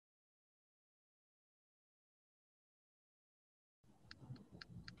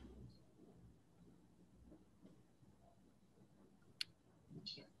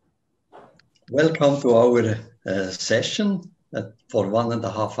Welcome to our session for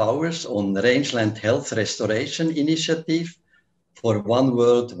 1.5 hours on Rangeland Health Restoration Initiative for One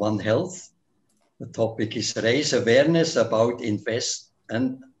World, One Health. The topic is raise awareness about and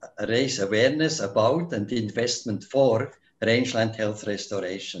investment for rangeland health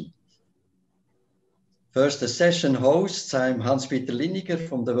restoration. First, the session hosts. I'm Hans-Peter Liniger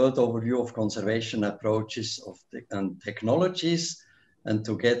from the World Overview of Conservation Approaches and Technologies. And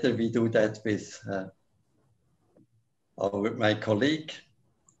together we do that with my colleague.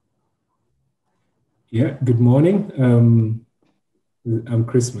 Yeah, good morning. I'm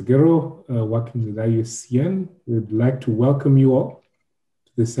Chris Magero, working with IUCN. We'd like to welcome you all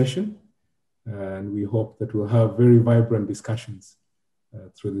to this session. And we hope that we'll have very vibrant discussions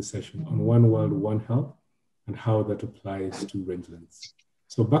through this session on One World, One Health and how that applies to rangelands.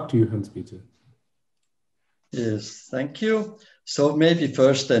 So back to you, Hans-Peter. Yes, thank you. So maybe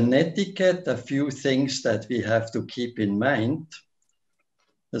first an etiquette, a few things that we have to keep in mind.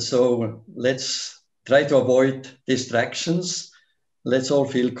 So let's try to avoid distractions. Let's all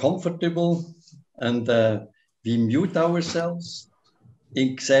feel comfortable and we mute ourselves,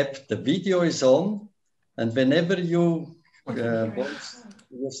 except the video is on. And whenever you voice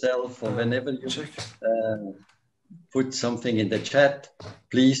yourself or whenever you put something in the chat,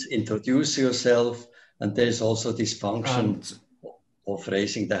 please introduce yourself. And there's also this function of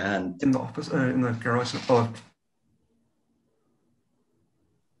raising the hand. In the office, in the garage.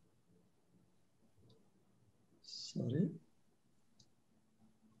 Sorry.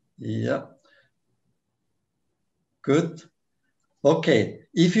 Yeah. Good. Okay.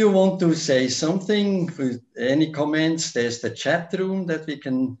 If you want to say something, with any comments, there's the chat room that we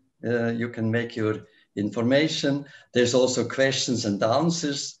can, you can make your information. There's also questions and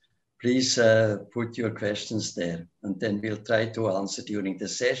answers. Please put your questions there, and then we'll try to answer during the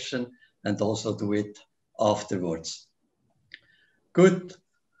session and also do it afterwards. Good.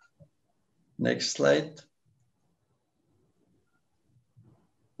 Next slide.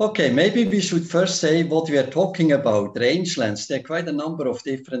 Okay, maybe we should first say what we are talking about, rangelands. There are quite a number of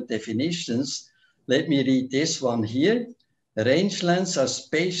different definitions. Let me read this one here. Rangelands are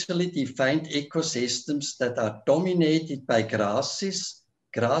spatially defined ecosystems that are dominated by grasses,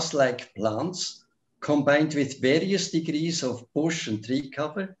 grass-like plants, combined with various degrees of bush and tree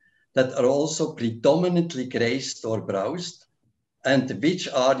cover that are also predominantly grazed or browsed, and which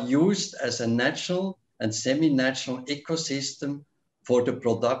are used as a natural and semi-natural ecosystem for the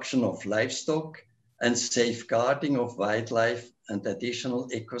production of livestock and safeguarding of wildlife and additional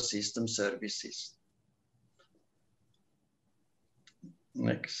ecosystem services.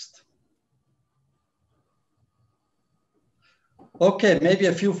 Next. Okay, maybe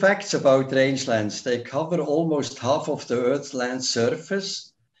a few facts about rangelands. They cover almost half of the Earth's land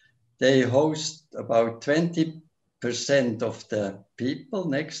surface. They host about 20% of the people.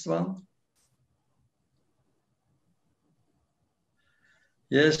 Next one.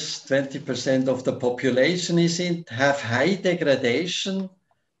 Yes, 20% of the population have high degradation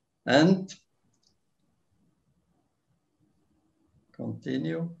and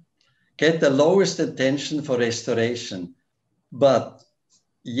continue. Get the lowest attention for restoration. But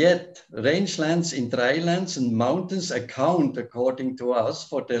yet, rangelands in drylands and mountains account, according to us,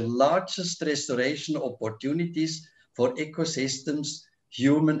 for the largest restoration opportunities for ecosystems,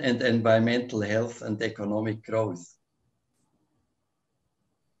 human and environmental health and economic growth.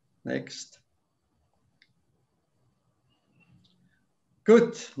 Next.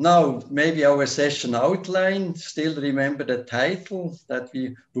 Good. Now, maybe our session outline. Still remember the title, that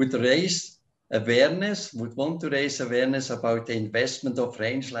we would want to raise awareness about the investment of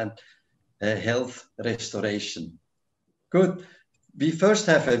rangeland health restoration. Good. We first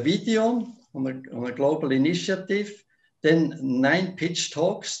have a video on a global initiative, then 9 pitch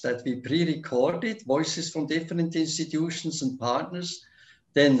talks that we pre-recorded, voices from different institutions and partners,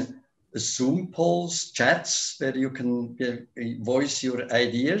 then Zoom polls, chats where you can voice your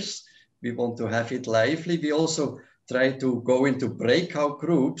ideas. We want to have it lively. We also try to go into breakout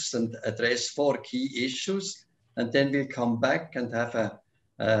groups and address 4 key issues. And then we'll come back and have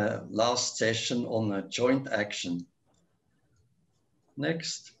a last session on a joint action.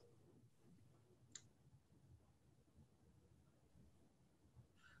 Next.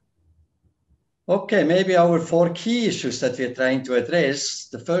 Okay, maybe our 4 key issues that we're trying to address.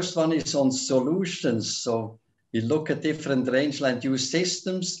 The first one is on solutions. So we look at different rangeland use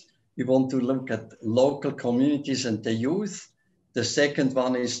systems. We want to look at local communities and the youth. The second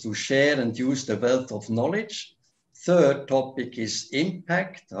one is to share and use the wealth of knowledge. Third topic is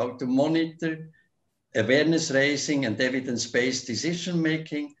impact, how to monitor, awareness raising and evidence-based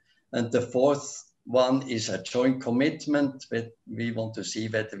decision-making. And the fourth one is a joint commitment that we want to see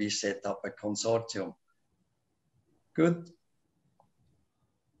whether we set up a consortium. Good.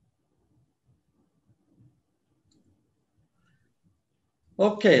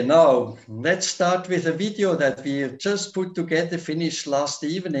 Okay, now let's start with a video that we just put together, finished last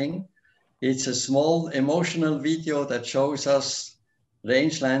evening. It's a small emotional video that shows us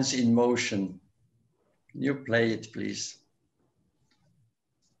rangelands in motion. You play it, please.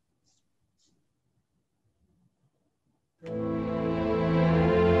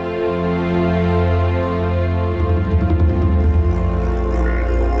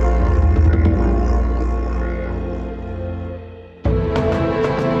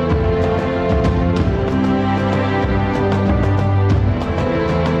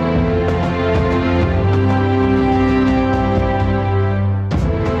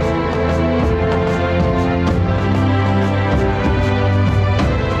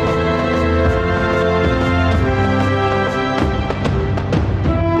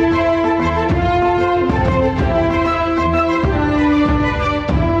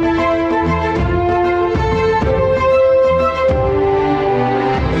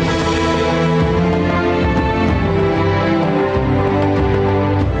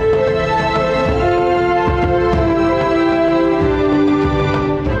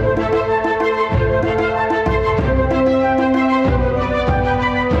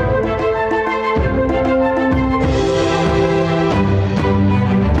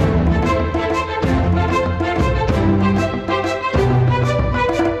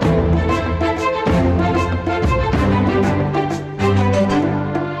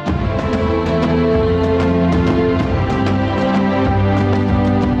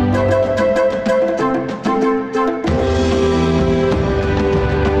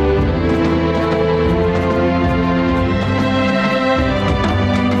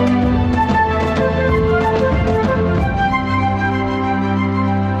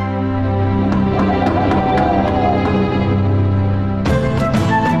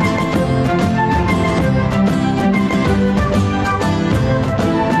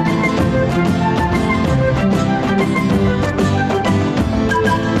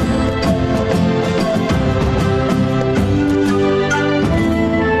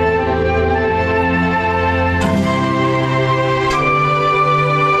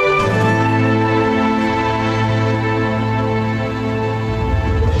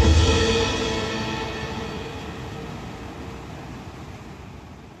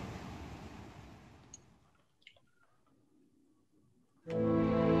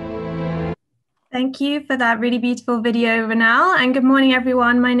 Thank you for that really beautiful video, Ronal. And good morning,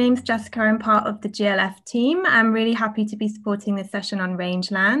 everyone. My name's Jessica. I'm part of the GLF team. I'm really happy to be supporting this session on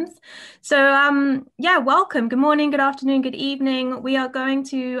rangelands. So yeah, welcome. Good morning, good afternoon, good evening. We are going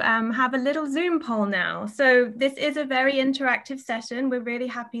to have a little Zoom poll now. So this is a very interactive session. We're really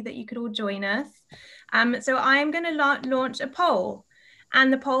happy that you could all join us. So I'm going to launch a poll,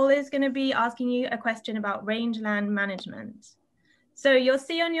 and the poll is going to be asking you a question about rangeland management. So you'll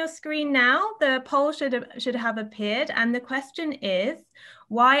see on your screen now, the poll should have appeared, and the question is,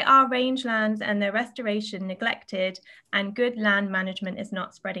 why are rangelands and their restoration neglected and good land management is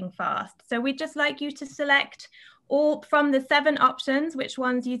not spreading fast? So we'd just like you to select all from the 7 options, which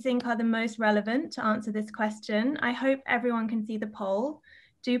ones you think are the most relevant to answer this question. I hope everyone can see the poll.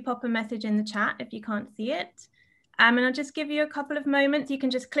 Do pop a message in the chat if you can't see it. And I'll just give you a couple of moments. You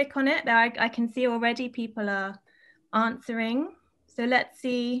can just click on it. There I can see already people are answering. So let's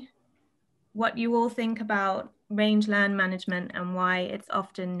see what you all think about rangeland management and why it's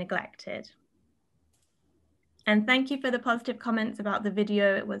often neglected. And thank you for the positive comments about the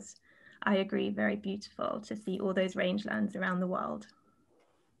video. It was, I agree, very beautiful to see all those rangelands around the world.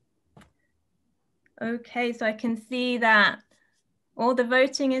 Okay, so I can see that all the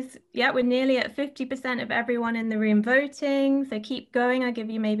voting is, yeah, we're nearly at 50% of everyone in the room voting. So keep going. I'll give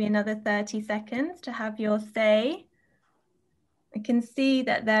you maybe another 30 seconds to have your say. I can see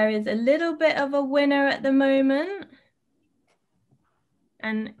that there is a little bit of a winner at the moment.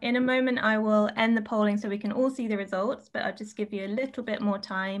 And in a moment, I will end the polling so we can all see the results, but I'll just give you a little bit more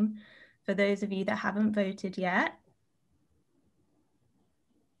time for those of you that haven't voted yet.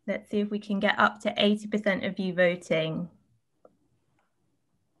 Let's see if we can get up to 80% of you voting.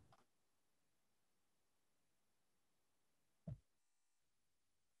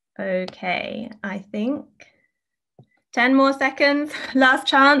 Okay, I think 10 more seconds, last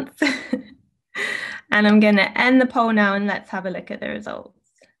chance. And I'm going to end the poll now and let's have a look at the results.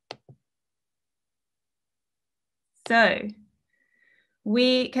 So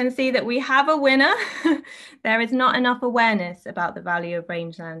we can see that we have a winner. There is not enough awareness about the value of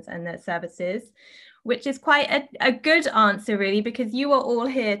rangelands and their services, which is quite a good answer, really, because you are all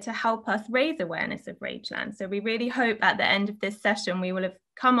here to help us raise awareness of rangelands. So we really hope at the end of this session, we will have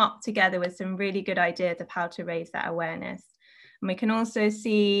come up together with some really good ideas of how to raise that awareness. And we can also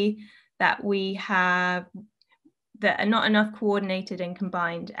see that we have not enough coordinated and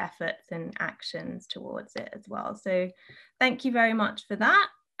combined efforts and actions towards it as well. So thank you very much for that.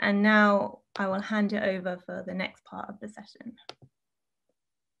 And now I will hand it over for the next part of the session.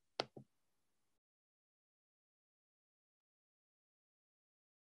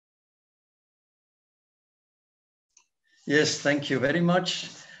 Yes, thank you very much.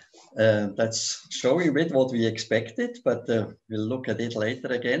 That's showing a bit what we expected, but we'll look at it later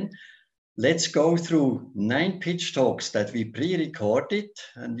again. Let's go through 9 pitch talks that we pre-recorded,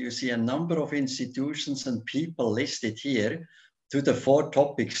 and you see a number of institutions and people listed here to the 4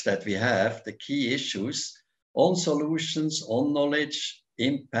 topics that we have, the key issues on solutions, on knowledge,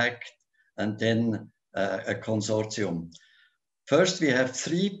 impact, and then a consortium. First, we have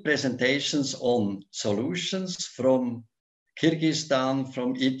 3 presentations on solutions from Kyrgyzstan,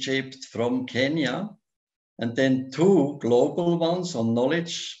 from Egypt, from Kenya, and then 2 global ones on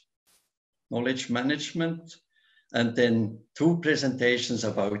knowledge management, and then 2 presentations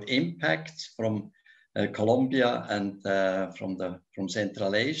about impact from Colombia and from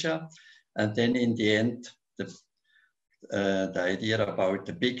Central Asia, and then in the end the idea about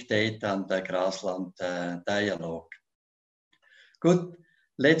the big data and the grassland dialogue. Good.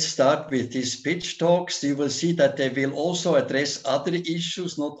 Let's start with these pitch talks. You will see that they will also address other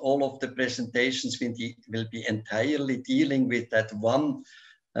issues. Not all of the presentations will be entirely dealing with that one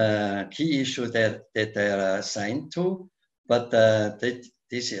key issue that they are assigned to, but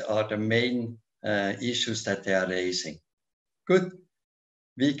these are the main issues that they are raising. Good.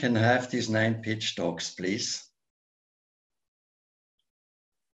 We can have these 9 pitch talks, please.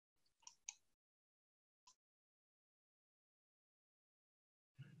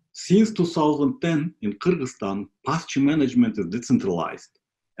 Since 2010, in Kyrgyzstan, pasture management is decentralized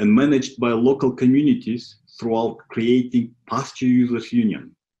and managed by local communities throughout creating Pasture Users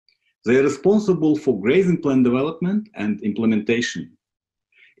Union. They are responsible for grazing plan development and implementation.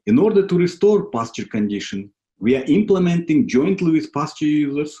 In order to restore pasture condition, we are implementing jointly with pasture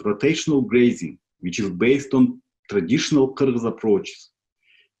users rotational grazing, which is based on traditional Kyrgyz approaches.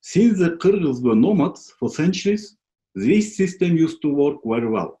 Since the Kyrgyz were nomads for centuries, this system used to work very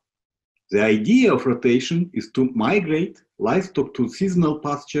well. The idea of rotation is to migrate livestock to seasonal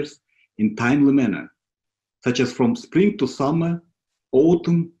pastures in timely manner, such as from spring to summer,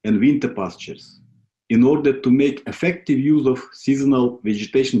 autumn and winter pastures, in order to make effective use of seasonal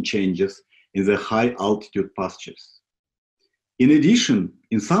vegetation changes in the high altitude pastures. In addition,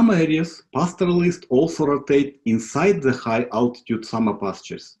 in some areas, pastoralists also rotate inside the high altitude summer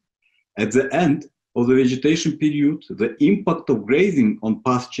pastures. At the end of the vegetation period, the impact of grazing on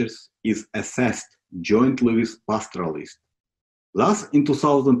pastures is assessed jointly with pastoralists. Thus, in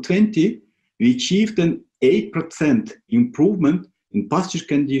 2020, we achieved an 8% improvement in pasture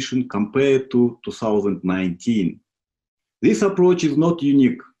condition compared to 2019. This approach is not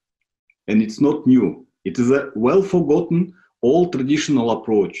unique and it's not new. It is a well-forgotten old traditional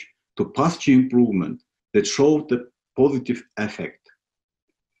approach to pasture improvement that showed a positive effect.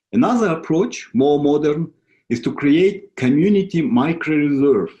 Another approach, more modern, is to create community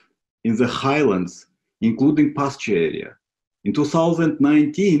micro-reserve in the highlands, including pasture area. In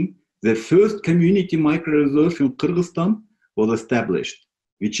 2019, the first community micro-reserve in Kyrgyzstan was established,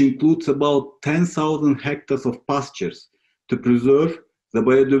 which includes about 10,000 hectares of pastures to preserve the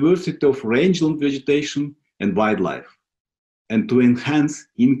biodiversity of rangeland vegetation and wildlife, and to enhance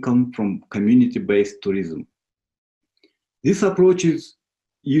income from community-based tourism. This approach is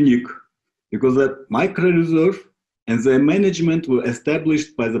unique because the micro-reserve and their management were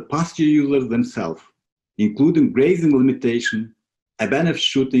established by the pasture users themselves, including grazing limitation, a ban of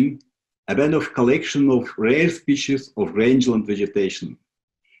shooting, a ban of collection of rare species of rangeland vegetation.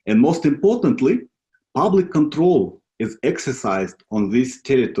 And most importantly, public control is exercised on this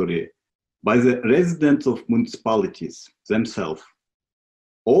territory by the residents of municipalities themselves.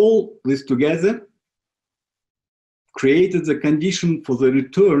 All this together created the condition for the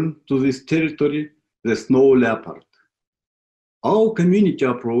return to this territory, the snow leopard. Our community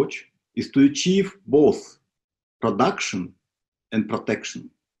approach is to achieve both production and protection.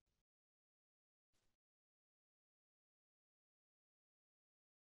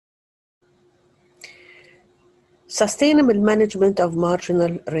 Sustainable management of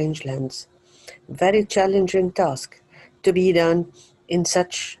marginal rangelands. Very challenging task to be done in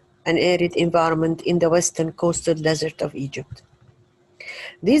such an arid environment in the western coastal desert of Egypt.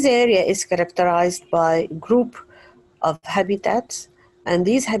 This area is characterized by a group of habitats, and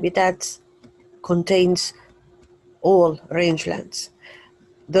these habitats contains all rangelands.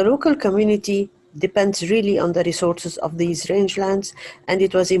 The local community depends really on the resources of these rangelands, and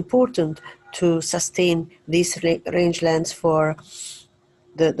it was important to sustain these rangelands for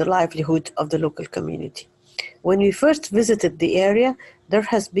the livelihood of the local community. When we first visited the area, there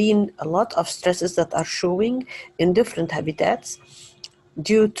has been a lot of stresses that are showing in different habitats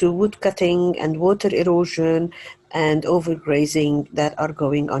due to wood cutting and water erosion and overgrazing that are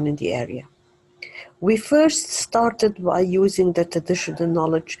going on in the area. We first started by using the traditional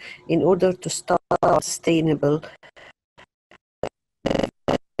knowledge in order to start sustainable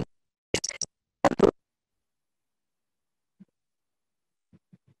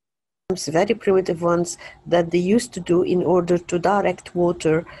very primitive ones that they used to do in order to direct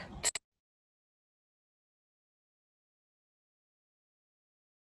water to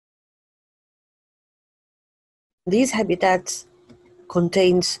these habitats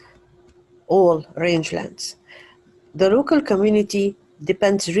contains all rangelands. The local community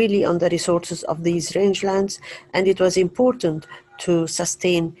depends really on the resources of these rangelands, and it was important to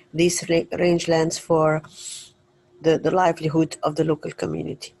sustain these rangelands for the livelihood of the local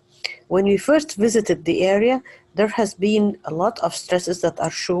community. When we first visited the area, there has been a lot of stresses that are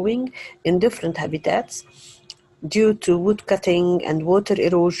showing in different habitats due to wood cutting and water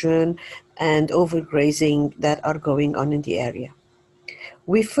erosion and overgrazing that are going on in the area.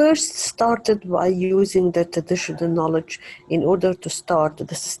 We first started by using the traditional knowledge in order to start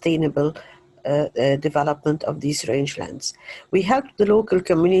the sustainable development of these rangelands. We helped the local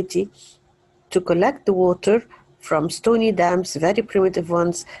community to collect the water from stony dams, very primitive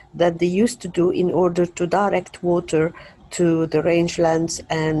ones, that they used to do in order to direct water to the rangelands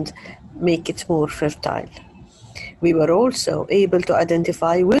and make it more fertile. We were also able to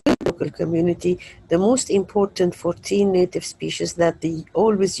identify with the local community the most important 14 native species that they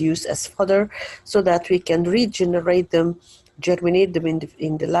always use as fodder, so that we can regenerate them, germinate them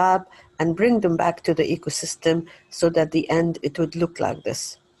in the lab, and bring them back to the ecosystem so that at the end it would look like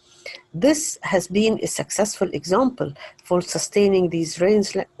this. This has been a successful example for sustaining these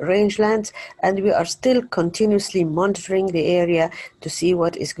rangelands, and we are still continuously monitoring the area to see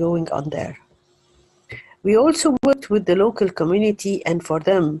what is going on there. We also worked with the local community and for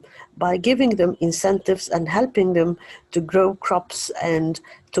them by giving them incentives and helping them to grow crops and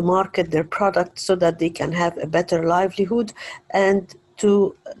to market their products so that they can have a better livelihood and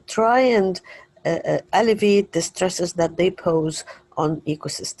to try and alleviate the stresses that they pose on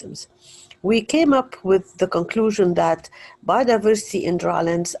ecosystems. We came up with the conclusion that biodiversity in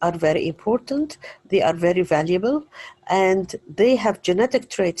drylands are very important, they are very valuable, and they have genetic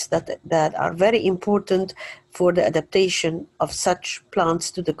traits that are very important for the adaptation of such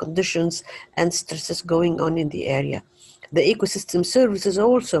plants to the conditions and stresses going on in the area. The ecosystem services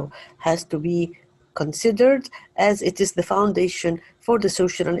also has to be considered, as it is the foundation for the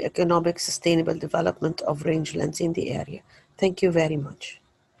social and economic sustainable development of rangelands in the area. Thank you very much.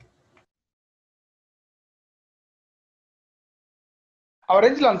 Our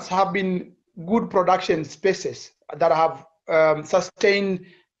rangelands have been good production spaces that have sustained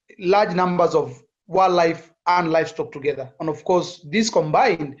large numbers of wildlife and livestock together. And of course, this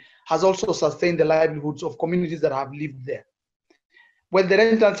combined has also sustained the livelihoods of communities that have lived there. When the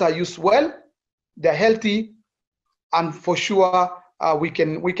rangelands are used well, they're healthy, and for sure we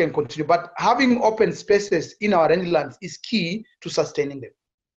can continue. But having open spaces in our rangelands is key to sustaining them.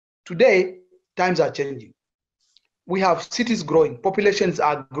 Today, times are changing. We have cities growing, populations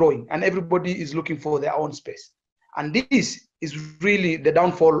are growing, and everybody is looking for their own space. And this is really the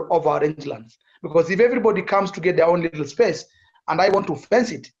downfall of our rangelands. Because if everybody comes to get their own little space, and I want to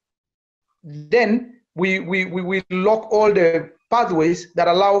fence it, then we lock all the pathways that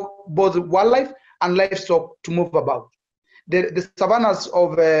allow both wildlife and livestock to move about. The savannahs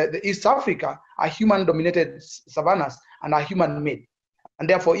of the East Africa are human-dominated savannahs and are human-made. And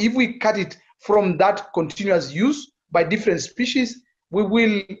therefore, if we cut it from that continuous use by different species, we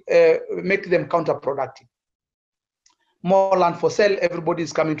will make them counterproductive. More land for sale, everybody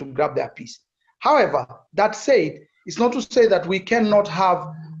is coming to grab their piece. However, that said, it's not to say that we cannot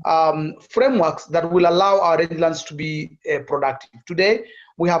have frameworks that will allow our rangelands to be productive. Today,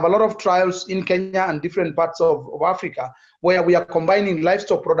 we have a lot of trials in Kenya and different parts of Africa where we are combining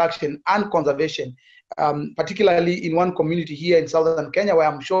livestock production and conservation, particularly in one community here in southern Kenya where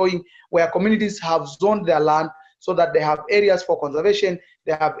I'm showing where communities have zoned their land so that they have areas for conservation,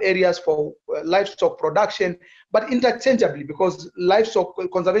 they have areas for livestock production, but interchangeably, because livestock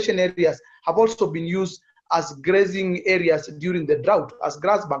conservation areas have also been used as grazing areas during the drought, as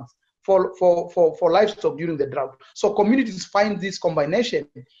grass banks for livestock during the drought. So communities find this combination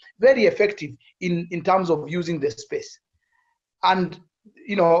very effective in terms of using the space. And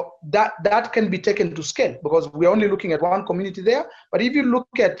you know, that can be taken to scale, because we're only looking at one community there. But if you look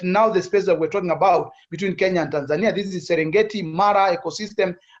at now the space that we're talking about between Kenya and Tanzania, this is Serengeti, Mara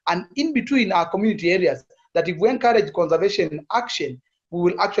ecosystem, and in between are community areas that if we encourage conservation action, we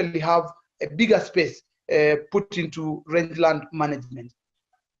will actually have a bigger space put into rangeland management.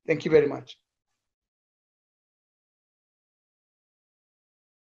 Thank you very much.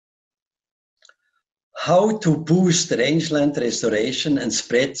 How to boost rangeland restoration and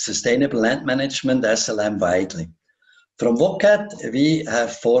spread sustainable land management SLM widely. From WOCAT, we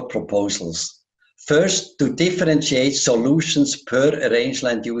have 4 proposals. First, to differentiate solutions per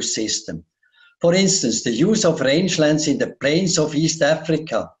rangeland use system. For instance, the use of rangelands in the plains of East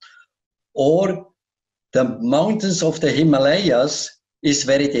Africa or the mountains of the Himalayas is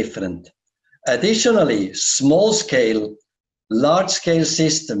very different. Additionally, small-scale, large-scale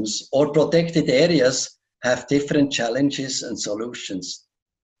systems or protected areas have different challenges and solutions.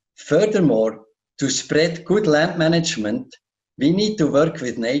 Furthermore, to spread good land management, we need to work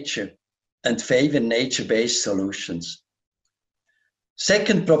with nature and favor nature-based solutions.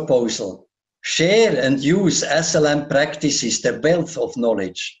 Second proposal, share and use SLM practices, the wealth of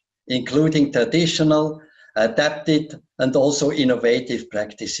knowledge, including traditional, adapted, and also innovative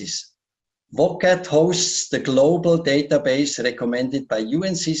practices. WOCAT hosts the global database recommended by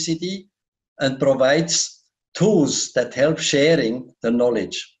UNCCD and provides tools that help sharing the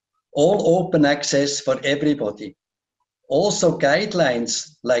knowledge. All open access for everybody. Also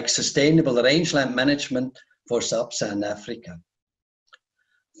guidelines like sustainable rangeland management for sub-Saharan Africa.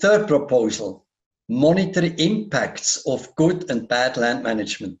 Third proposal, monitor impacts of good and bad land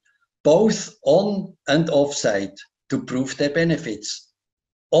management, both on and off-site, to prove their benefits.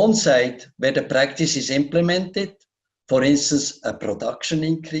 On-site, where the practice is implemented, for instance, a production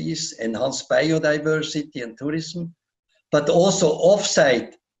increase, enhanced biodiversity and tourism, but also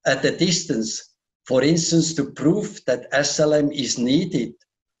off-site at a distance, for instance, to prove that SLM is needed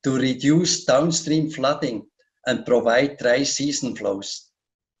to reduce downstream flooding and provide dry season flows.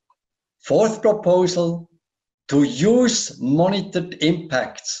 Fourth proposal, to use monitored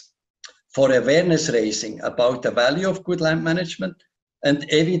impacts for awareness raising about the value of good land management and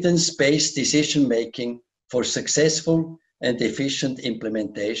evidence-based decision-making for successful and efficient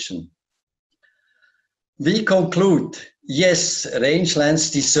implementation. We conclude, yes,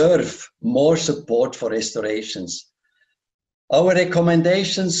 rangelands deserve more support for restorations. Our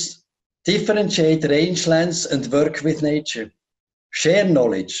recommendations differentiate rangelands and work with nature, share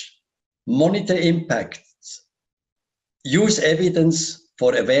knowledge, monitor impacts, use evidence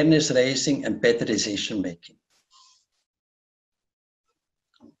for awareness raising and better decision making.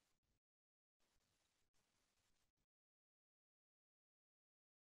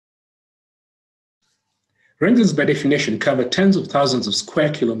 Rangelands by definition cover tens of thousands of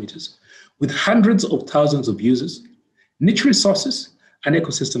square kilometers with hundreds of thousands of users, niche resources, and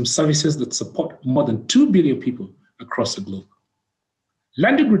ecosystem services that support more than 2 billion people across the globe.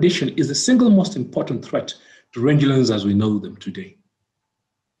 Land degradation is the single most important threat to rangelands as we know them today.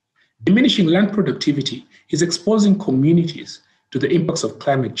 Diminishing land productivity is exposing communities to the impacts of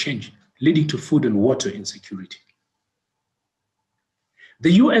climate change, leading to food and water insecurity.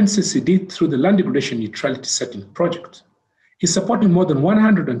 The UNCCD, through the Land Degradation Neutrality Setting Project, is supporting more than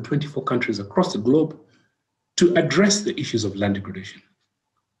 124 countries across the globe to address the issues of land degradation.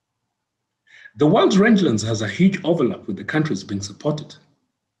 The world's rangelands has a huge overlap with the countries being supported.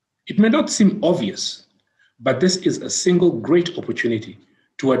 It may not seem obvious, but this is a single great opportunity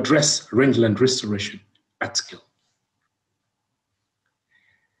to address rangeland restoration at scale.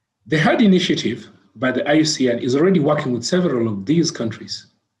 The HERD initiative by the IUCN is already working with several of these countries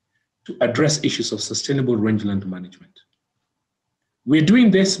to address issues of sustainable rangeland management. We're doing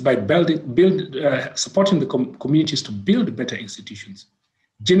this by supporting the communities to build better institutions,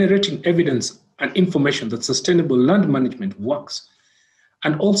 generating evidence and information that sustainable land management works,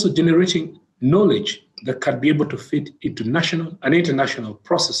 and also generating knowledge that can be able to fit into national and international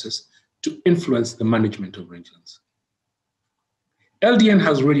processes to influence the management of rangelands. LDN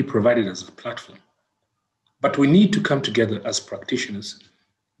has already provided us a platform, but we need to come together as practitioners,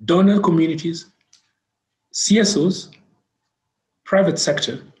 donor communities, CSOs, private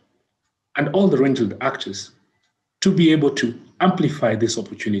sector, and all the rangeland actors to be able to amplify this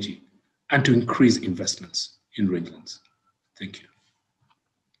opportunity and to increase investments. in rangelands. Thank you.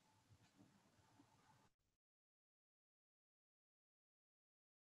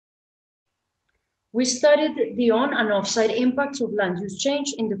 We studied the on and off-site impacts of land use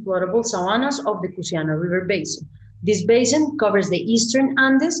change in the floodable savannas of the Cusiana River Basin. This basin covers the eastern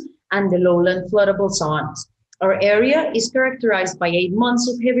Andes and the lowland floodable savannas. Our area is characterized by 8 months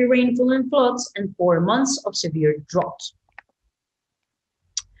of heavy rainfall and floods and 4 months of severe droughts.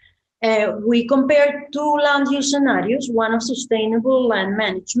 We compared 2 land use scenarios, one of sustainable land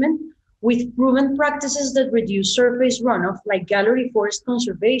management with proven practices that reduce surface runoff like gallery forest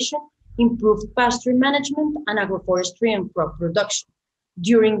conservation, improved pasture management, and agroforestry and crop production.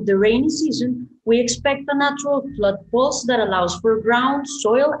 During the rainy season, we expect a natural flood pulse that allows for ground,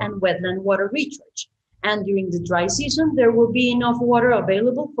 soil, and wetland water recharge. And during the dry season, there will be enough water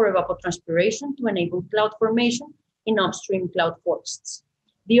available for evapotranspiration to enable cloud formation in upstream cloud forests.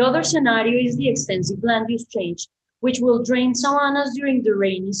 The other scenario is the extensive land use change, which will drain savannas during the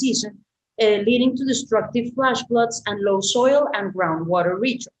rainy season, leading to destructive flash floods and low soil and groundwater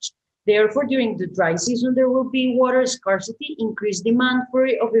recharge. Therefore, during the dry season, there will be water scarcity, increased demand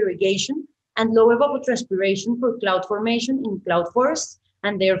of irrigation, and low evapotranspiration for cloud formation in cloud forests,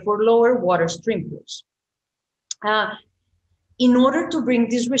 and therefore lower water stream flows. In order to bring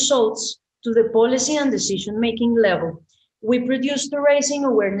these results to the policy and decision-making level, we produced a raising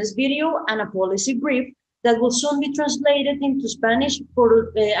awareness video and a policy brief that will soon be translated into Spanish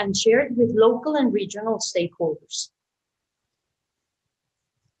and shared with local and regional stakeholders.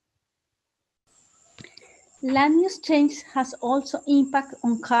 Land use change has also impact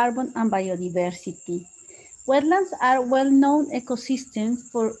on carbon and biodiversity. Wetlands are well-known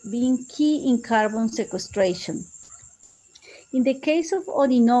ecosystems for being key in carbon sequestration. In the case of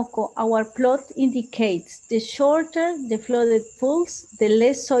Orinoco, our plot indicates the shorter the flooded pools, the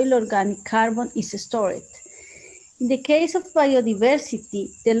less soil organic carbon is stored. In the case of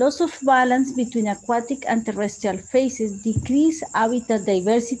biodiversity, the loss of balance between aquatic and terrestrial phases decrease habitat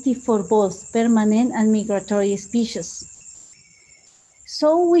diversity for both permanent and migratory species.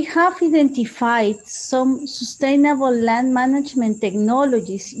 So we have identified some sustainable land management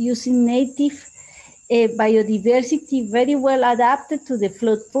technologies using native biodiversity very well adapted to the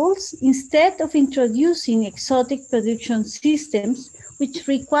flood pools instead of introducing exotic production systems which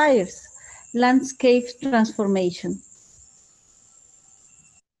requires landscape transformation.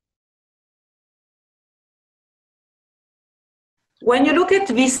 When you look at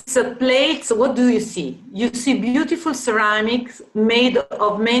these plates, what do you see? You see beautiful ceramics made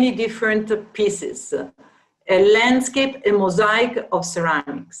of many different pieces, a landscape, a mosaic of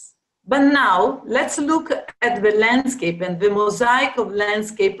ceramics. But now let's look at the landscape and the mosaic of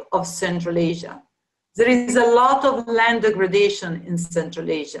landscape of Central Asia. There is a lot of land degradation in Central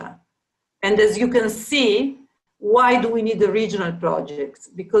Asia. And as you can see, why do we need the regional projects?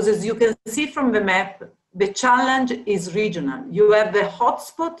 Because as you can see from the map, the challenge is regional. You have the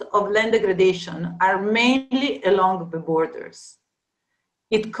hotspot of land degradation are mainly along the borders.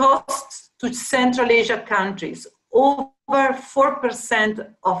 It costs to Central Asia countries over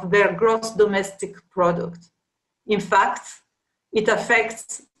 4% of their gross domestic product. In fact, it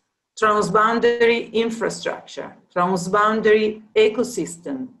affects transboundary infrastructure, transboundary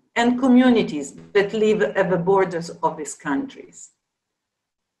ecosystem, and communities that live at the borders of these countries.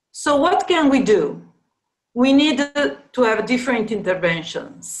 So what can we do? We need to have different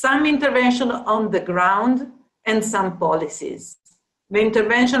interventions, some intervention on the ground and some policies. The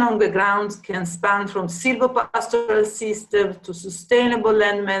intervention on the ground can span from silvo-pastoral systems to sustainable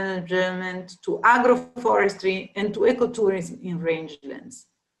land management, to agroforestry, and to ecotourism in rangelands.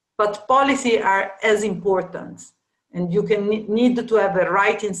 But policy are as important, and you can need to have the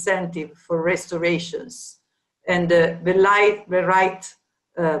right incentive for restorations and the right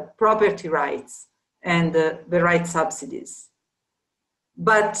property rights and the right subsidies.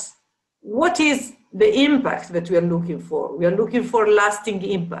 But what is the impact that we are looking for? We are looking for lasting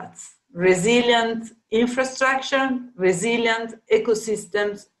impacts, resilient infrastructure, resilient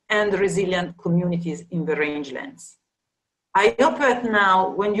ecosystems, and resilient communities in the rangelands. I hope that now,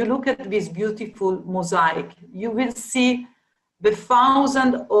 when you look at this beautiful mosaic, you will see the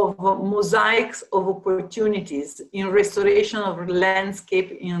thousands of mosaics of opportunities in restoration of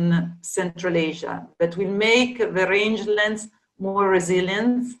landscape in Central Asia that will make the rangelands more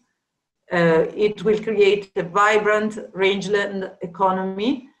resilient. It will create a vibrant rangeland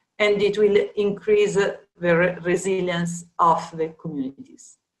economy, and it will increase the resilience of the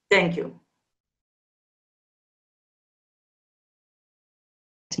communities. Thank you.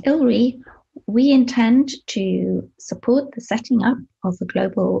 At ILRI, we intend to support the setting up of a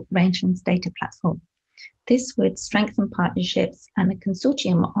global rangelands data platform. this would strengthen partnerships and a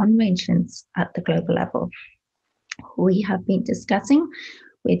consortium on rangelands at the global level. We have been discussing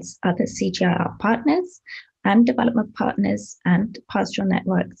with other CGIAR partners and development partners and pastoral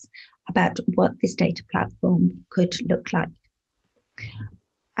networks about what this data platform could look like.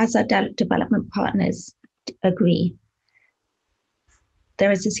 As our development partners agree,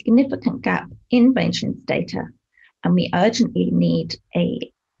 there is a significant gap in rangelands data, and we urgently need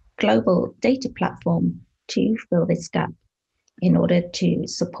a global data platform to fill this gap in order to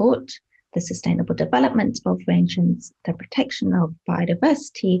support the sustainable development of rangelands, the protection of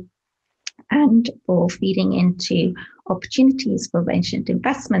biodiversity, and for feeding into opportunities for rangeland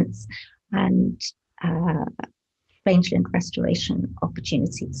investments and rangeland restoration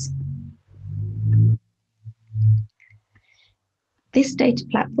opportunities. This data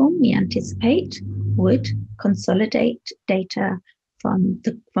platform, we anticipate, would consolidate data from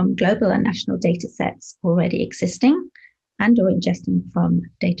global and national data sets already existing and or ingesting from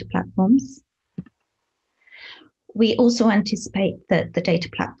data platforms. We also anticipate that the data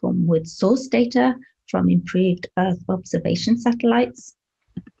platform would source data from improved Earth observation satellites.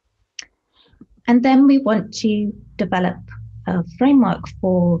 And then we want to develop a framework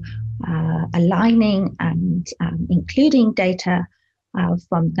for aligning and including data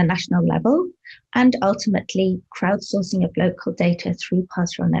from the national level, and ultimately crowdsourcing of local data through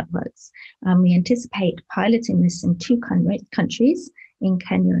pastoral networks. We anticipate piloting this in 2 countries, in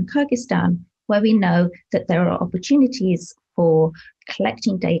Kenya and Kyrgyzstan, where we know that there are opportunities for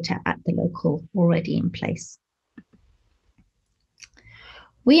collecting data at the local already in place.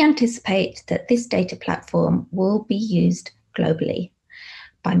 We anticipate that this data platform will be used globally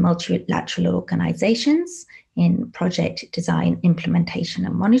by multilateral organizations in project design, implementation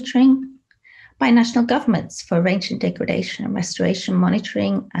and monitoring, by national governments for rangeland degradation and restoration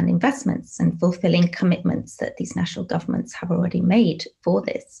monitoring and investments and fulfilling commitments that these national governments have already made for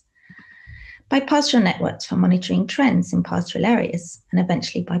this, by pastoral networks for monitoring trends in pastoral areas, and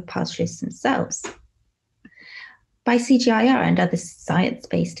eventually by pastoralists themselves, by CGIAR and other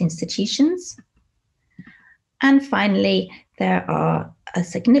science-based institutions. And finally, there are a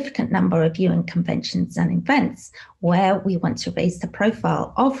significant number of UN conventions and events where we want to raise the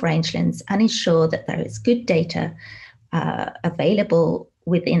profile of rangelands and ensure that there is good data available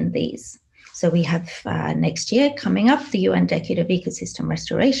within these. So we have next year coming up, the UN Decade of Ecosystem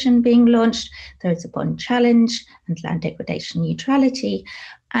Restoration being launched. There is a Bond Challenge and Land Degradation Neutrality,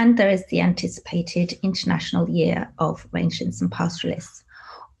 and there is the anticipated International Year of Rangelands and Pastoralists.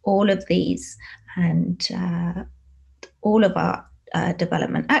 All of these and all of our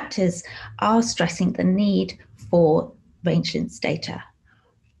development actors are stressing the need for rangelands data.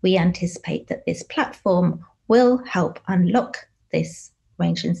 We anticipate that this platform will help unlock this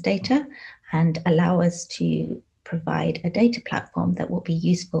rangelands data and allow us to provide a data platform that will be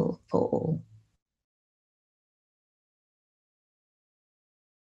useful for all.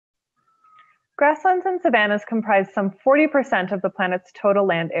 Grasslands and savannas comprise some 40% of the planet's total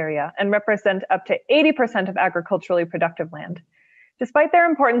land area and represent up to 80% of agriculturally productive land. Despite their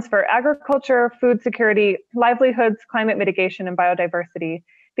importance for agriculture, food security, livelihoods, climate mitigation, and biodiversity,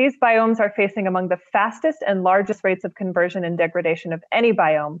 these biomes are facing among the fastest and largest rates of conversion and degradation of any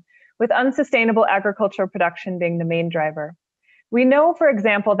biome, with unsustainable agricultural production being the main driver. We know, for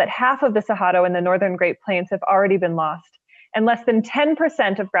example, that half of the Cerrado in the northern Great Plains have already been lost, and less than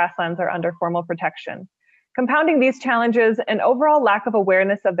 10% of grasslands are under formal protection. Compounding these challenges, an overall lack of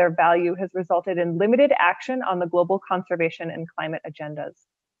awareness of their value has resulted in limited action on the global conservation and climate agendas.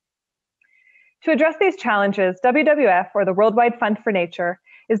 To address these challenges, WWF, or the Worldwide Fund for Nature,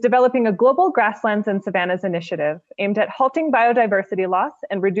 is developing a global grasslands and savannas initiative aimed at halting biodiversity loss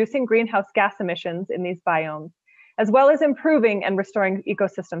and reducing greenhouse gas emissions in these biomes, as well as improving and restoring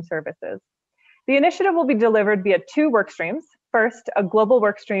ecosystem services. The initiative will be delivered via 2 work streams. First, a global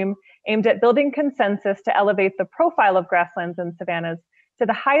work stream aimed at building consensus to elevate the profile of grasslands and savannas to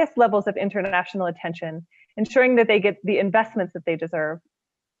the highest levels of international attention, ensuring that they get the investments that they deserve.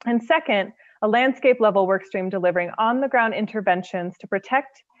 And second, a landscape level work stream delivering on-the-ground interventions to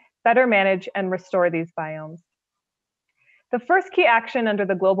protect, better manage, and restore these biomes. The first key action under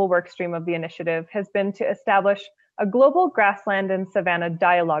the global work stream of the initiative has been to establish a global grassland and savanna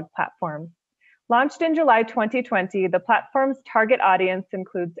dialogue platform. Launched in July 2020, the platform's target audience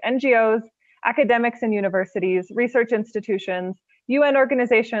includes NGOs, academics and universities, research institutions, UN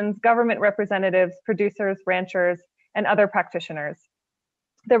organizations, government representatives, producers, ranchers, and other practitioners.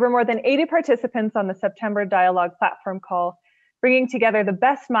 There were more than 80 participants on the September Dialogue platform call, bringing together the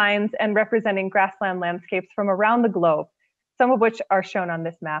best minds and representing grassland landscapes from around the globe, some of which are shown on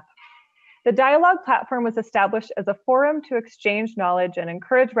this map. The dialogue platform was established as a forum to exchange knowledge and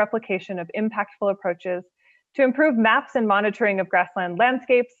encourage replication of impactful approaches to improve maps and monitoring of grassland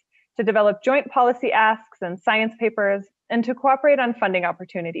landscapes, to develop joint policy asks and science papers, and to cooperate on funding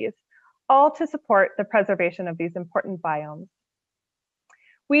opportunities, all to support the preservation of these important biomes.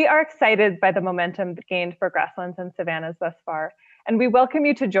 We are excited by the momentum gained for grasslands and savannas thus far, and we welcome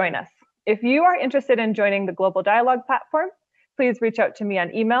you to join us. If you are interested in joining the Global Dialogue platform, please reach out to me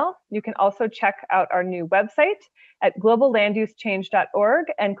on email. You can also check out our new website at globallandusechange.org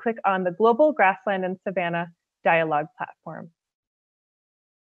and click on the Global Grassland and Savanna Dialogue platform.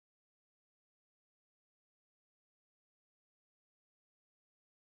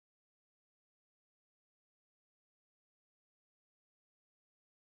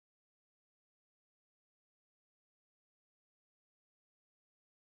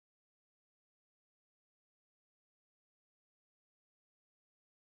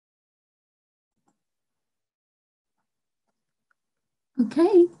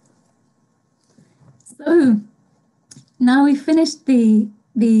 Okay, so now we've finished the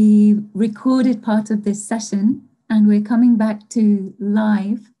recorded part of this session and we're coming back to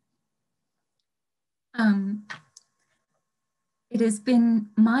live. It has been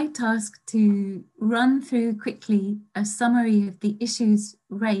my task to run through quickly a summary of the issues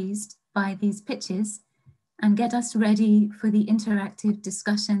raised by these pitches and get us ready for the interactive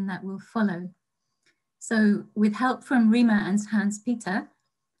discussion that will follow. So with help from Rima and Hans-Peter,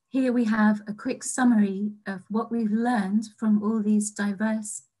 here we have a quick summary of what we've learned from all these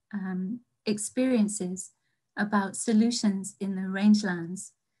diverse experiences about solutions in the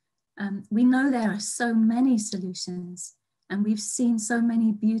rangelands. We know there are so many solutions, and we've seen so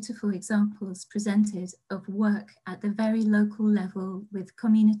many beautiful examples presented of work at the very local level with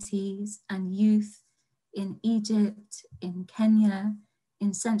communities and youth in Egypt, in Kenya,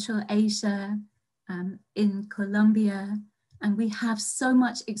 in Central Asia, in Colombia, and we have so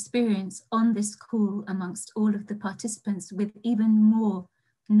much experience on this call amongst all of the participants with even more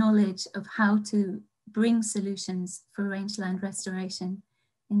knowledge of how to bring solutions for rangeland restoration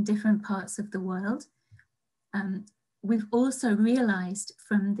in different parts of the world. We've also realized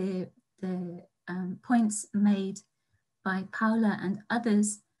from the points made by Paula and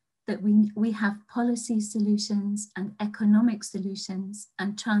others that we have policy solutions and economic solutions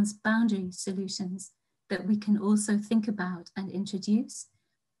and transboundary solutions that we can also think about and introduce.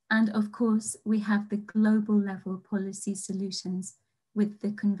 And of course, we have the global level policy solutions with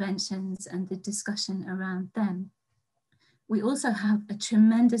the conventions and the discussion around them. We also have a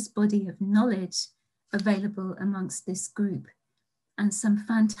tremendous body of knowledge available amongst this group and some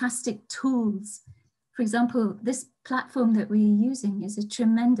fantastic tools. For example, this platform that we're using is a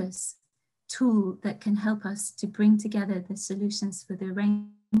tremendous tool that can help us to bring together the solutions for the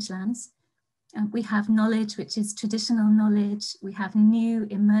rangelands. We have knowledge which is traditional knowledge. We have new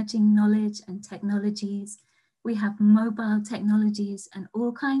emerging knowledge and technologies. We have mobile technologies and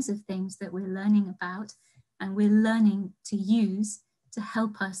all kinds of things that we're learning about and we're learning to use to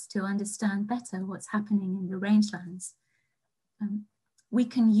help us to understand better what's happening in the rangelands. We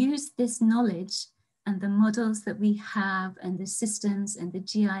can use this knowledge and the models that we have and the systems and the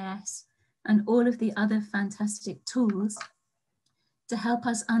GIS and all of the other fantastic tools to help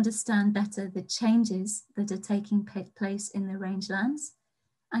us understand better the changes that are taking place in the rangelands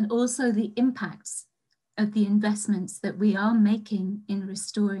and also the impacts of the investments that we are making in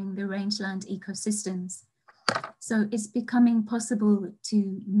restoring the rangeland ecosystems. So it's becoming possible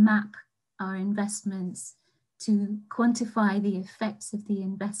to map our investments, to quantify the effects of the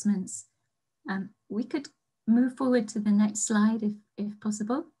investments. We could move forward to the next slide if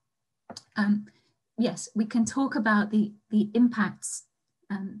possible. Yes, we can talk about the impacts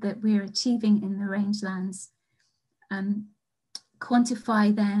that we're achieving in the rangelands,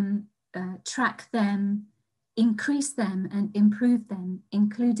 quantify them, track them, increase them and improve them,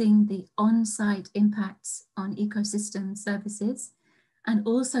 including the on-site impacts on ecosystem services, and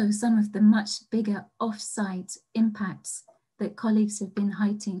also some of the much bigger off-site impacts that colleagues have been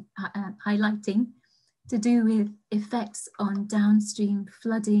highlighting to do with effects on downstream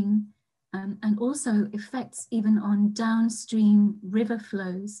flooding, and also effects even on downstream river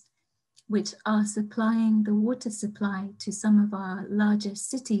flows, which are supplying the water supply to some of our larger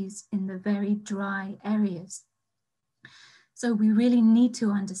cities in the very dry areas. So we really need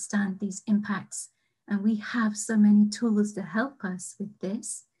to understand these impacts, and we have so many tools to help us with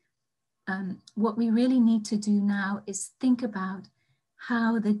this. What we really need to do now is think about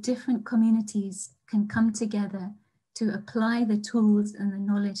how the different communities can come together to apply the tools and the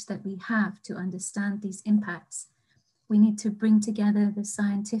knowledge that we have to understand these impacts. We need to bring together the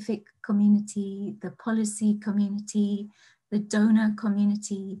scientific community, the policy community, the donor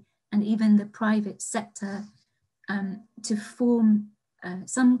community, and even the private sector to form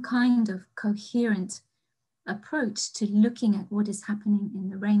some kind of coherent approach to looking at what is happening in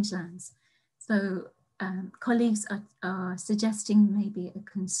the rangelands. So colleagues are suggesting maybe a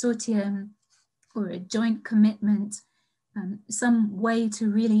consortium or a joint commitment, some way to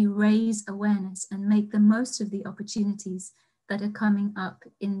really raise awareness and make the most of the opportunities that are coming up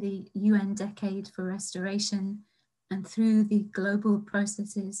in the UN Decade for Restoration and through the global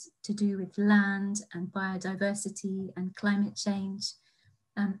processes to do with land and biodiversity and climate change.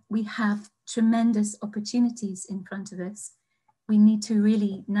 We have tremendous opportunities in front of us. We need to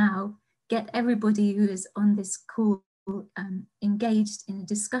really now get everybody who is on this call engaged in a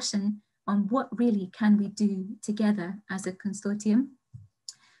discussion on what really can we do together as a consortium.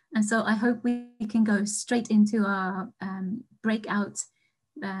 And so I hope we can go straight into our breakout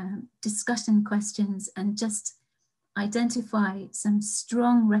discussion questions and just identify some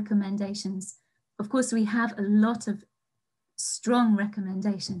strong recommendations. Of course, we have a lot of strong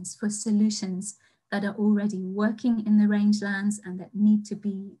recommendations for solutions that are already working in the rangelands and that need to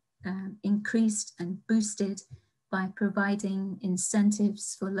be increased and boosted by providing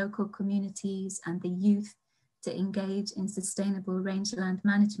incentives for local communities and the youth to engage in sustainable rangeland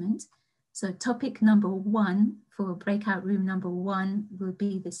management. So topic number one for breakout room number one will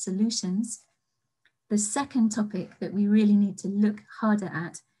be the solutions. The second topic that we really need to look harder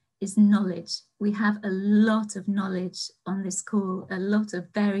at is knowledge. We have a lot of knowledge on this call, a lot of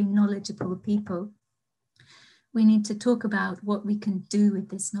very knowledgeable people. We need to talk about what we can do with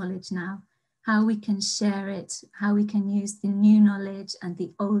this knowledge now, how we can share it, how we can use the new knowledge and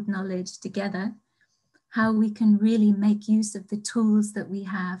the old knowledge together, how we can really make use of the tools that we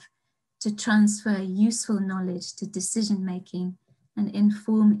have to transfer useful knowledge to decision-making and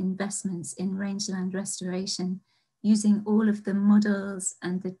inform investments in rangeland restoration, using all of the models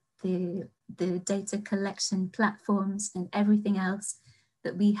and the data collection platforms and everything else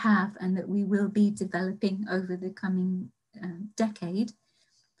that we have and that we will be developing over the coming decade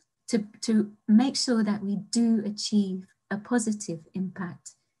to make sure that we do achieve a positive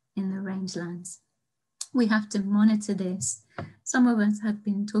impact in the rangelands. We have to monitor this. Some of us have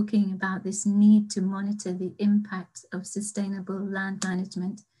been talking about this need to monitor the impact of sustainable land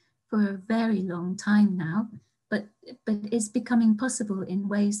management for a very long time now, but it's becoming possible in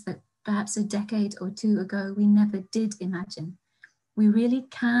ways that perhaps a decade or two ago we never did imagine. We really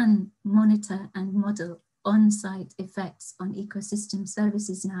can monitor and model on-site effects on ecosystem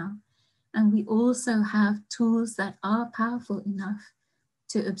services now. And we also have tools that are powerful enough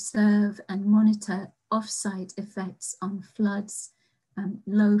to observe and monitor off-site effects on floods,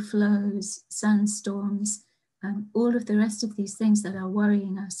 low flows, sandstorms, all of the rest of these things that are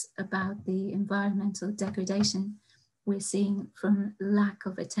worrying us about the environmental degradation we're seeing from lack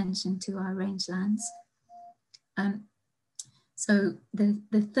of attention to our rangelands. So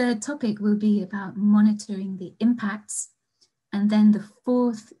the third topic will be about monitoring the impacts. And then the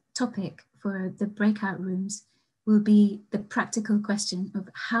fourth topic for the breakout rooms will be the practical question of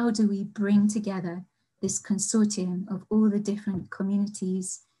how do we bring together this consortium of all the different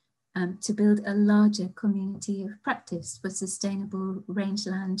communities to build a larger community of practice for sustainable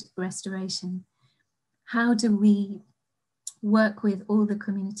rangeland restoration. How do we work with all the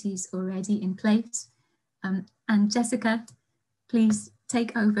communities already in place? And Jessica, please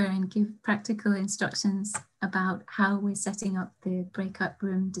take over and give practical instructions about how we're setting up the breakout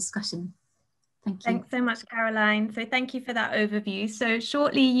room discussion. Thank you. Thanks so much, Caroline. So thank you for that overview. So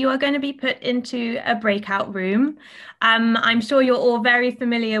shortly, you are going to be put into a breakout room. I'm sure you're all very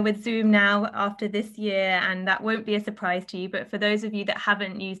familiar with Zoom now after this year, and that won't be a surprise to you. But for those of you that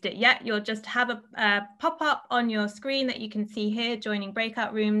haven't used it yet, you'll just have a pop-up on your screen that you can see here, joining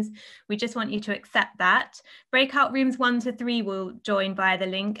breakout rooms. We just want you to accept that. Breakout rooms 1 to 3 will join via the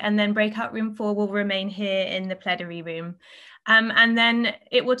link, and then breakout room 4 will remain here in the plenary room. And then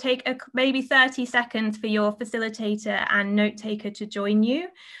it will take maybe 30 seconds for your facilitator and note taker to join you.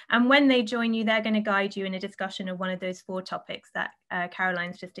 And when they join you, they're going to guide you in a discussion of one of those 4 topics that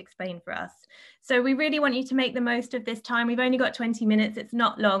Caroline's just explained for us. So we really want you to make the most of this time. We've only got 20 minutes, it's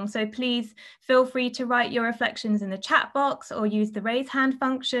not long. So please feel free to write your reflections in the chat box or use the raise hand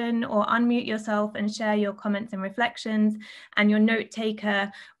function or unmute yourself and share your comments and reflections. And your note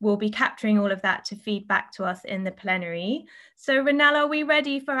taker will be capturing all of that to feed back to us in the plenary. So Ranella, are we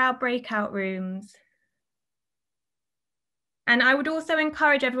ready for our breakout rooms? And I would also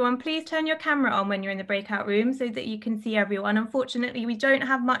encourage everyone, please turn your camera on when you're in the breakout room so that you can see everyone. Unfortunately, we don't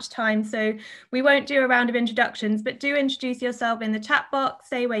have much time, so we won't do a round of introductions, but do introduce yourself in the chat box,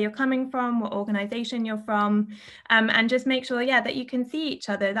 say where you're coming from, what organization you're from, and just make sure, yeah, that you can see each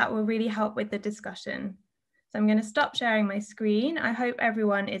other. That will really help with the discussion. So I'm going to stop sharing my screen. I hope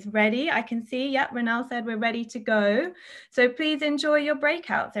everyone is ready. I can see, yep, Renal said we're ready to go. So please enjoy your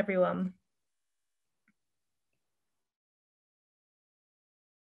breakouts, everyone.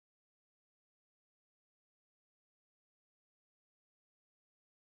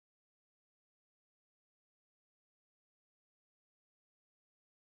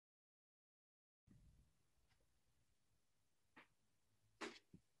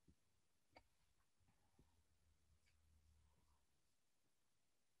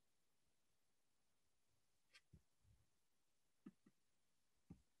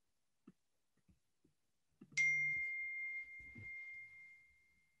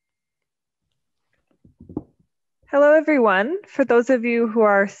 Hello, everyone. For those of you who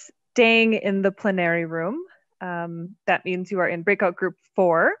are staying in the plenary room, that means you are in breakout group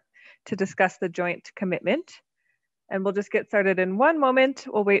 4 to discuss the joint commitment. And we'll just get started in one moment.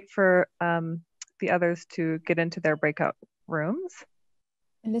 We'll wait for the others to get into their breakout rooms.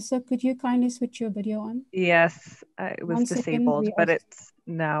 Alyssa, could you kindly switch your video on? Yes, it was disabled, but it's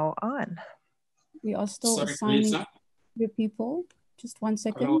now on. We are still assigning the people. Just 1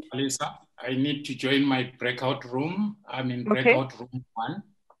 second. Hello, Alyssa. I need to join my breakout room. I'm in breakout room 1.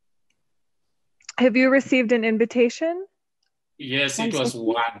 Have you received an invitation? Yes, it was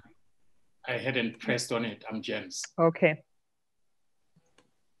 1. I hadn't pressed on it. I'm James. Okay.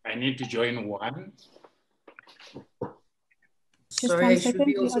 I need to join 1. Just sorry, 1 second.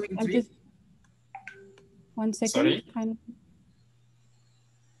 Be also in 3. 1 second. Sorry?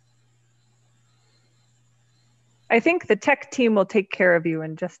 I think the tech team will take care of you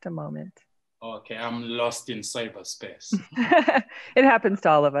in just a moment. Okay, I'm lost in cyberspace. It happens to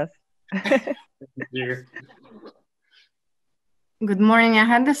all of us. Thank you. Good morning. I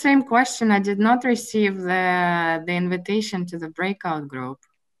had the same question. I did not receive the invitation to the breakout group.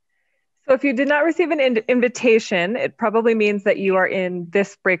 So if you did not receive an invitation, it probably means that you are in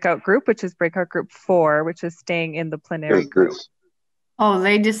this breakout group, which is breakout group 4, which is staying in the plenary group. Oh,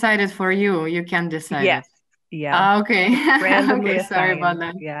 they decided for you. You can decide. Yes. Yeah. Okay. Randomly okay, sorry about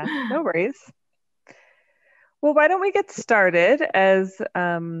that. Yeah, no worries. Well, why don't we get started as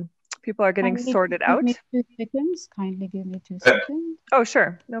people are getting sorted out. Give me 2 seconds. Kindly give me 2 seconds. Oh,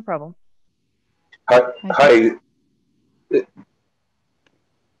 sure. No problem. Hi.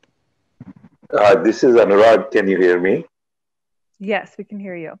 This is Anurag. Can you hear me? Yes, we can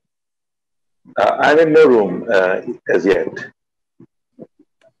hear you. I'm in no room as yet.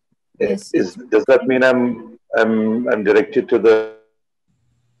 Yes. Does that mean I'm directed to the?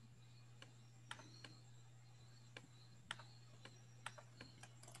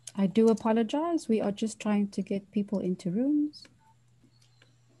 I do apologize. We are just trying to get people into rooms.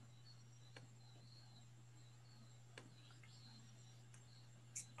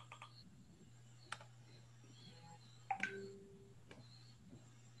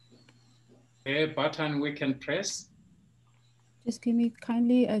 A button we can press. Just give me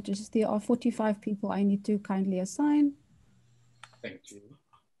kindly, there are 45 people I need to kindly assign. Thank you.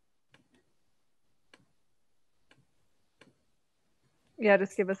 Yeah,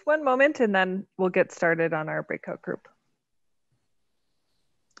 just give us 1 moment and then we'll get started on our breakout group.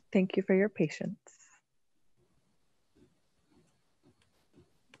 Thank you for your patience.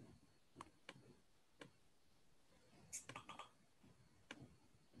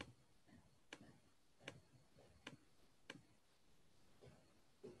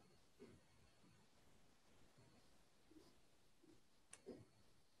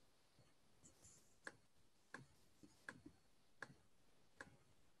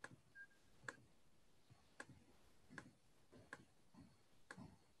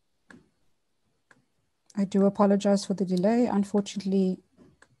 I do apologize for the delay. Unfortunately,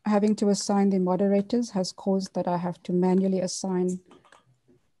 having to assign the moderators has caused that I have to manually assign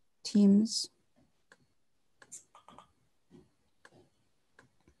teams.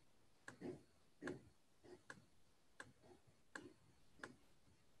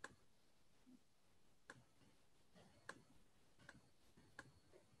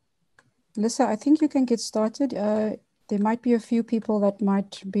 Lisa, I think you can get started. There might be a few people that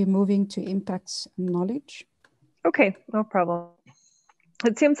might be moving to impacts and knowledge. Okay, no problem.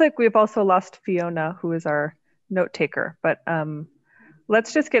 It seems like we've also lost Fiona, who is our note taker, but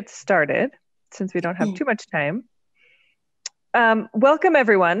let's just get started since we don't have too much time. Welcome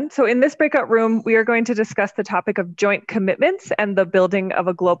everyone. So in this breakout room, we are going to discuss the topic of joint commitments and the building of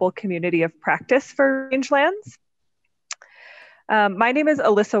a global community of practice for rangelands. My name is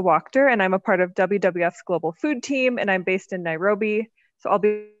Alyssa Wachter, and I'm a part of WWF's Global Food Team, and I'm based in Nairobi. So I'll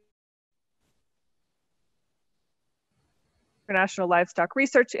be International Livestock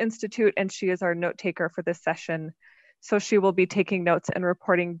Research Institute, and she is our note taker for this session. So she will be taking notes and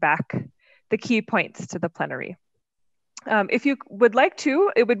reporting back the key points to the plenary. If you would like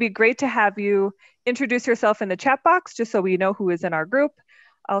to, it would be great to have you introduce yourself in the chat box, just so we know who is in our group.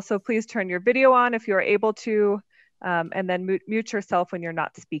 Also, please turn your video on if you are able to, and then mute yourself when you're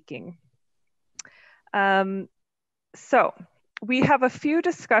not speaking. So we have a few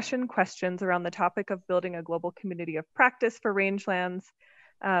discussion questions around the topic of building a global community of practice for rangelands.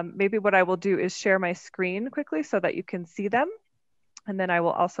 Maybe what I will do is share my screen quickly so that you can see them. And then I will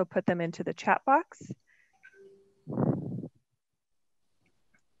also put them into the chat box.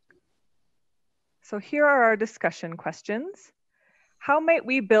 So here are our discussion questions. How might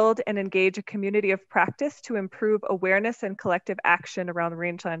we build and engage a community of practice to improve awareness and collective action around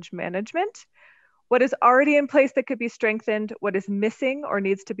rangeland management? What is already in place that could be strengthened? What is missing or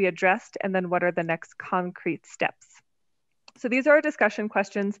needs to be addressed? And then what are the next concrete steps? So these are our discussion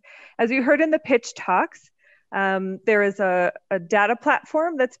questions. As you heard in the pitch talks, there is a data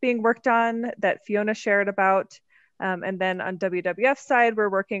platform that's being worked on that Fiona shared about. And then on WWF's side, we're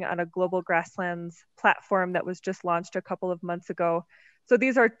working on a global grasslands platform that was just launched a couple of months ago. So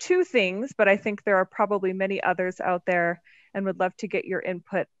these are two things, but I think there are probably many others out there and would love to get your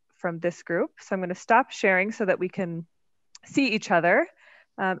input from this group. So I'm going to stop sharing so that we can see each other.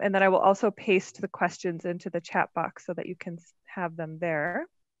 And then I will also paste the questions into the chat box so that you can have them there.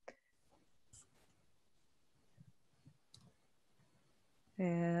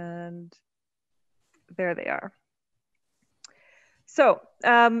 And there they are. So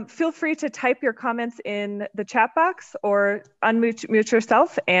feel free to type your comments in the chat box or unmute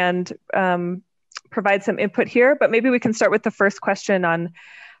yourself and provide some input here. But maybe we can start with the first question on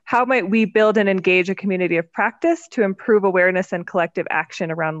how might we build and engage a community of practice to improve awareness and collective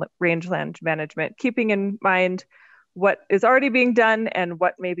action around rangeland management, keeping in mind what is already being done and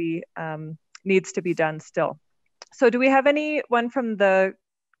what maybe needs to be done still. So do we have anyone from the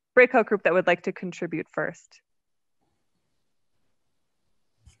breakout group that would like to contribute first?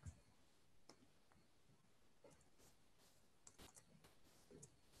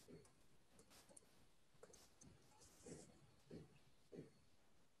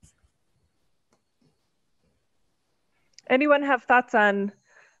 Anyone have thoughts on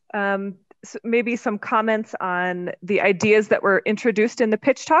maybe some comments on the ideas that were introduced in the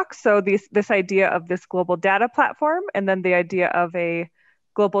pitch talk? So this idea of this global data platform, and then the idea of a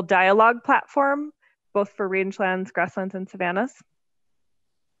global dialogue platform, both for rangelands, grasslands, and savannahs.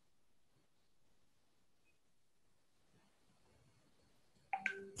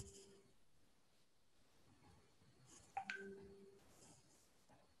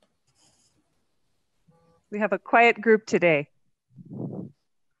 We have a quiet group today.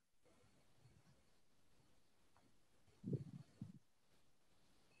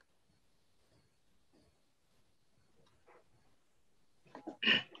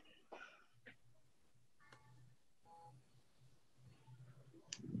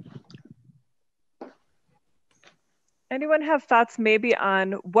 Anyone have thoughts maybe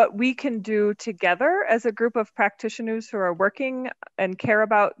on what we can do together as a group of practitioners who are working and care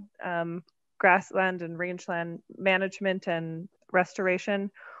about grassland and rangeland management and restoration?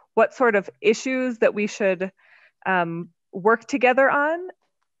 What sort of issues that we should work together on?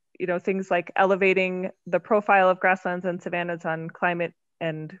 You know, things like elevating the profile of grasslands and savannahs on climate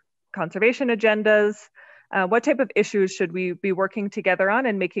and conservation agendas. What type of issues should we be working together on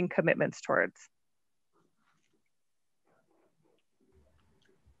and making commitments towards?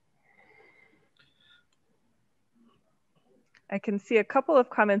 I can see a couple of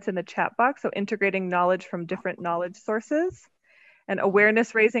comments in the chat box. So integrating knowledge from different knowledge sources and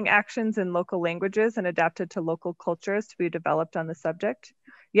awareness raising actions in local languages and adapted to local cultures to be developed on the subject.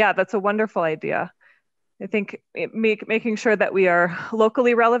 Yeah, that's a wonderful idea. I think making sure that we are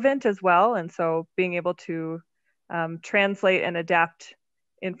locally relevant as well. And so being able to translate and adapt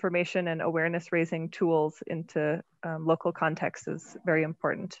information and awareness raising tools into local contexts is very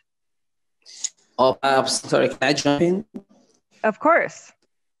important. Oh, sorry, can I jump in? Of course.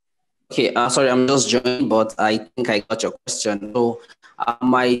 Okay, sorry, I'm just joining, but I think I got your question. So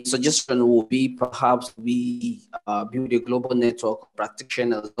my suggestion would be perhaps we build a global network of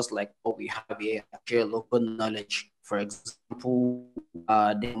practitioners, just like what we have here, share local knowledge. For example,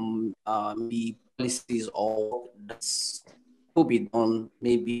 the policies or that's could be done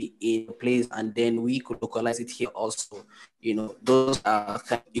maybe in a place and then we could localize it here also. Those kind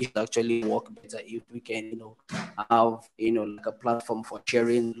of issues actually work better if we can, have, like a platform for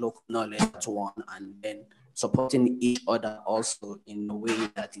sharing local knowledge at one, and then supporting each other also in a way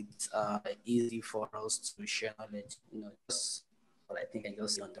that it's easy for us to share knowledge. Just what I think I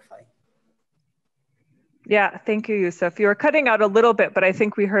just identify. Yeah, thank you, Yusuf. You were cutting out a little bit, but I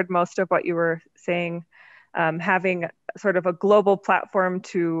think we heard most of what you were saying. Having sort of a global platform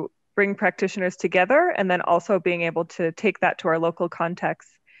to bring practitioners together, and then also being able to take that to our local context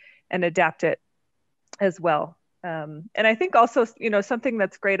and adapt it as well. And I think also, something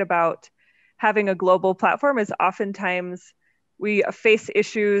that's great about having a global platform is oftentimes we face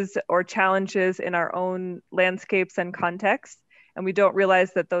issues or challenges in our own landscapes and contexts, and we don't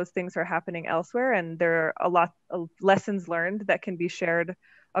realize that those things are happening elsewhere, and there are a lot of lessons learned that can be shared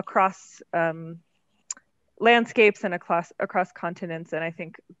across landscapes and across continents. And I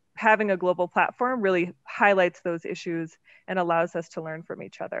think having a global platform really highlights those issues and allows us to learn from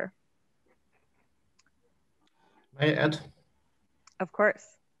each other. May I add? Of course.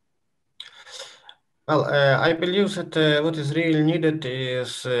 Well, I believe that what is really needed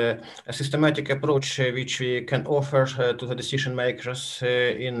is a systematic approach which we can offer to the decision makers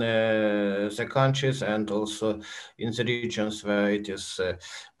in the countries and also in the regions where it is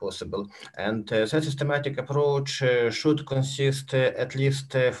possible. And that systematic approach should consist at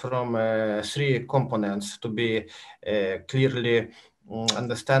least from 3 components to be clearly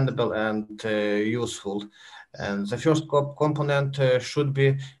understandable and useful. And the first component should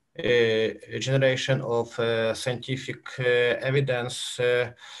be a generation of scientific evidence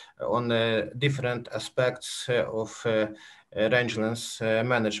on different aspects of rangelands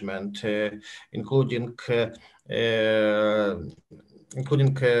management, including the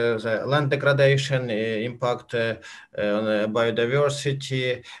land degradation, impact on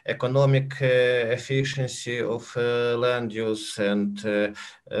biodiversity, economic efficiency of land use, and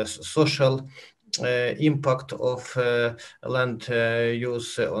social impact of land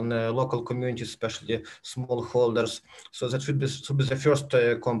use on local communities, especially smallholders. So that should be the first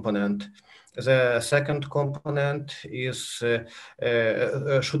component. The second component is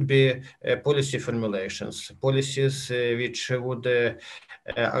should be policy formulations, policies which would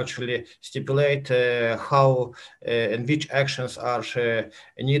actually stipulate how and which actions are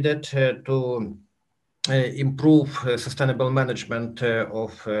needed to improve sustainable management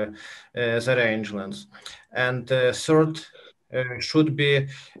of the rangelands. And third should be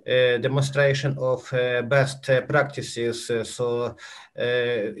a demonstration of best practices. So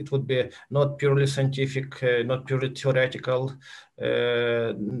it would be not purely scientific, not purely theoretical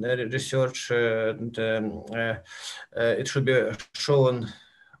research. It should be shown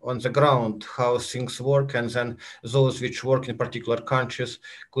on the ground how things work, and then those which work in particular countries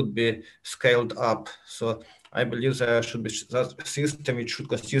could be scaled up. So I believe there should be a system which should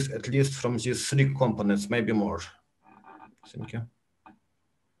consist at least from these 3 components, maybe more. Thank you.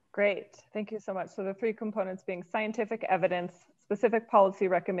 Great, thank you so much. So the 3 components being scientific evidence, specific policy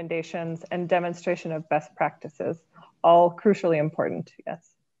recommendations, and demonstration of best practices, all crucially important,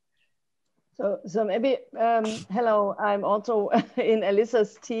 yes. So maybe, hello, I'm also in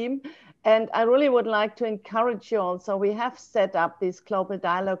Alyssa's team, and I really would like to encourage you all. So we have set up this global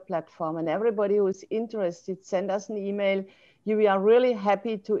dialogue platform, and everybody who is interested, send us an email. We are really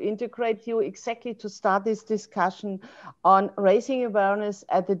happy to integrate you exactly to start this discussion on raising awareness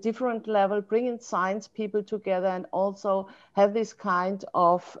at a different level, bringing science people together, and also have this kind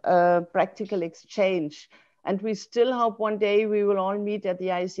of practical exchange. And we still hope one day we will all meet at the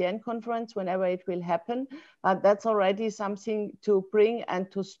ICN conference, whenever it will happen. That's already something to bring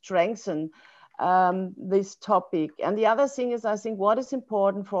and to strengthen this topic. And the other thing is, I think what is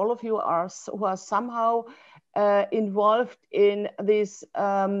important for all of you who are somehow involved in this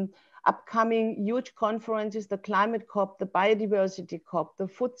upcoming huge conferences, the Climate COP, the Biodiversity COP, the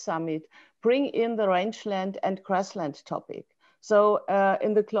Food Summit, bring in the rangeland and grassland topic. So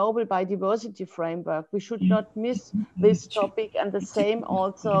in the global biodiversity framework, we should not miss this topic, and the same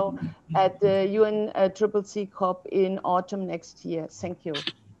also at the UNCCC COP in autumn next year. Thank you.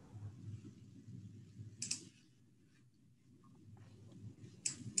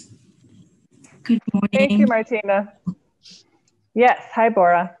 Good morning. Thank you, Martina. Yes, hi,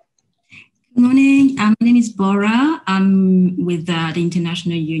 Bora. Good morning. My name is Bora. I'm with the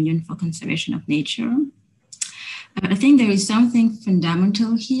International Union for Conservation of Nature. I think there is something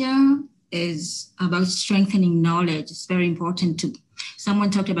fundamental here is about strengthening knowledge. It's very important to, someone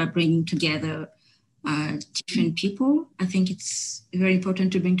talked about bringing together different people. I think it's very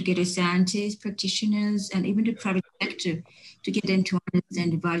important to bring together scientists, practitioners, and even the private sector to get them to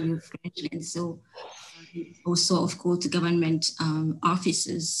understand the value of rangelands. So also, of course, the government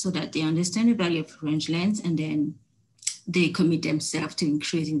offices so that they understand the value of rangelands and then they commit themselves to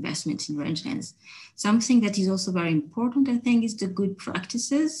increase investment in rangelands. Something that is also very important, I think, is the good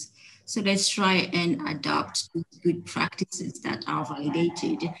practices. So let's try and adopt good practices that are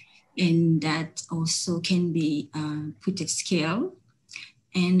validated and that also can be put at scale.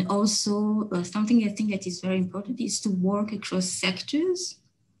 And also something I think that is very important is to work across sectors.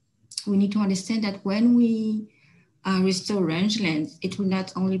 We need to understand that when we restore rangelands, it will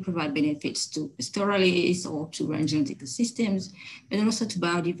not only provide benefits to pastoralists or to rangeland ecosystems, but also to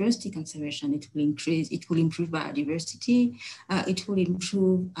biodiversity conservation. It will improve biodiversity, it will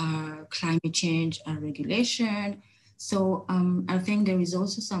improve climate change regulation. So I think there is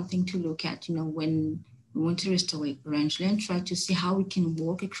also something to look at, when we want to restore rangeland, try to see how we can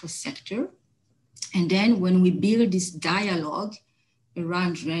work across sector. And then when we build this dialogue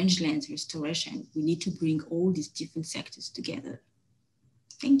around rangelands restoration, we need to bring all these different sectors together.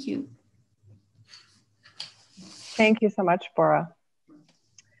 Thank you. Thank you so much, Bora.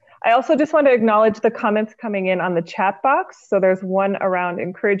 I also just want to acknowledge the comments coming in on the chat box. So there's one around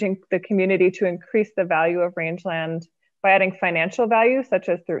encouraging the community to increase the value of rangeland by adding financial value, such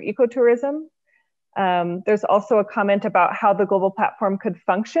as through ecotourism. There's also a comment about how the global platform could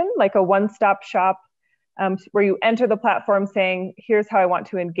function, like a one-stop shop where you enter the platform saying, here's how I want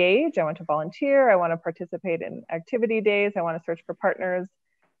to engage. I want to volunteer. I want to participate in activity days. I want to search for partners.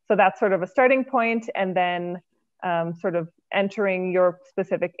 So that's sort of a starting point. And then sort of entering your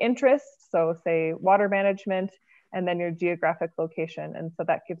specific interests. So say water management, and then your geographic location. And so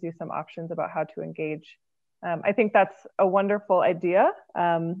that gives you some options about how to engage. I think that's a wonderful idea.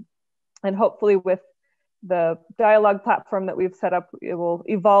 And hopefully with the dialogue platform that we've set up, it will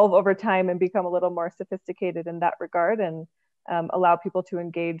evolve over time and become a little more sophisticated in that regard and allow people to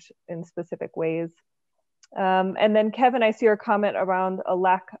engage in specific ways. And then Kevin, I see your comment around a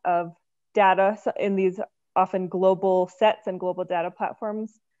lack of data in these often global sets and global data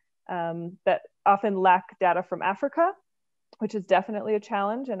platforms that often lack data from Africa, which is definitely a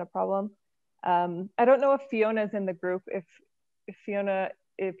challenge and a problem. I don't know if Fiona is in the group. If Fiona,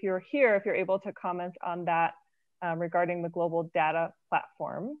 if you're here, if you're able to comment on that regarding the global data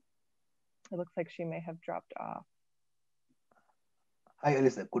platform. It looks like she may have dropped off. Hi,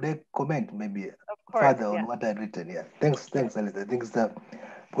 Alyssa. Could I comment maybe further on what I'd written? Yeah. Thanks, Alyssa. I think it's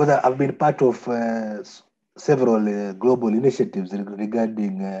because I've been part of several global initiatives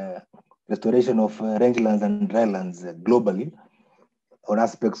regarding restoration of rangelands and drylands globally on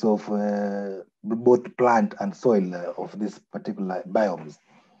aspects of both plant and soil of these particular biomes.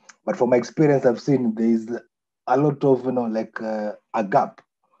 But from my experience, I've seen there is a lot of, a gap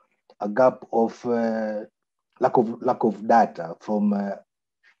of lack of data from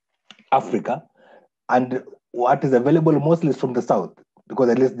Africa, and what is available mostly is from the South, because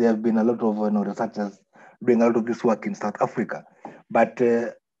at least there have been a lot of researchers doing a lot of this work in South Africa. But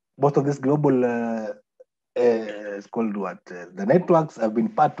most of this global it's called what? The networks I've been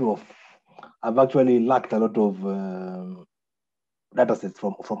part of have actually lacked a lot of data sets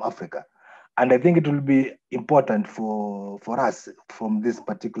from Africa. And I think it will be important for us from this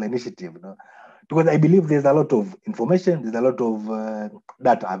particular initiative, because I believe there's a lot of information, there's a lot of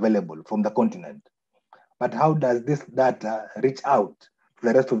data available from the continent. But how does this data reach out to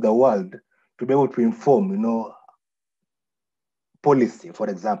the rest of the world to be able to inform, policy, for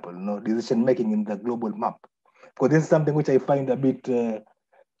example, decision making in the global map? Because this is something which I find a bit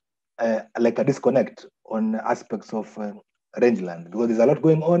like a disconnect on aspects of rangeland, because there's a lot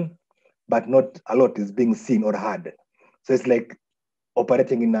going on, but not a lot is being seen or heard. So it's like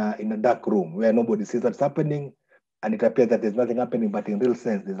operating in a dark room where nobody sees what's happening, and it appears that there's nothing happening, but in real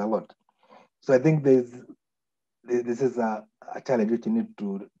sense, there's a lot. So I think this is a challenge which you need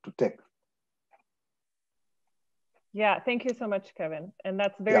to take. Yeah, thank you so much, Kevin. And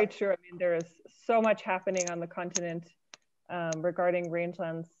that's very true. I mean, there is so much happening on the continent regarding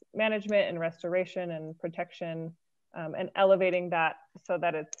rangelands management and restoration and protection, and elevating that so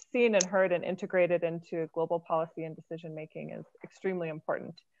that it's seen and heard and integrated into global policy and decision making is extremely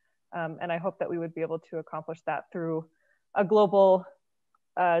important. And I hope that we would be able to accomplish that through a global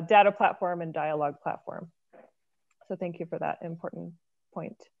data platform and dialogue platform. So thank you for that important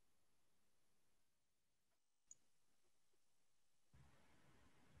point.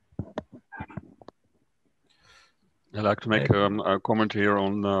 I'd like to make a comment here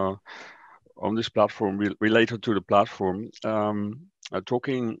on this platform related to the platform.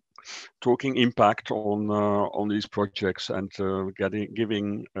 Talking talking impact on these projects and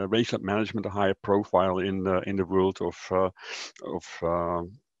giving rangeland management a higher profile in the world of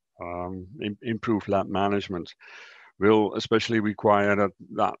improved land management will especially require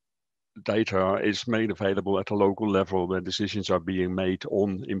that data is made available at a local level where decisions are being made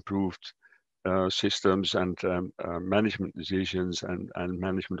on improved systems and management decisions and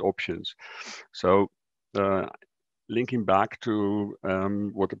management options. So linking back to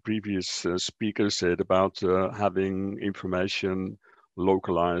what the previous speaker said about having information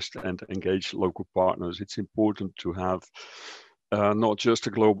localized and engage local partners, it's important to have not just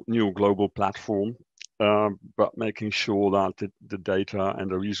a new global platform, but making sure that the data and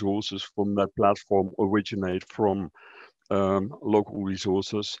the resources from that platform originate from local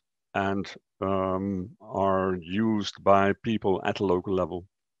resources and are used by people at a local level.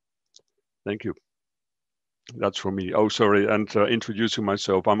 Thank you. That's from me. Oh, sorry, and introducing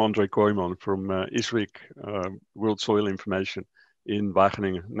myself, I'm André Kooijman from ISRIC, World Soil Information in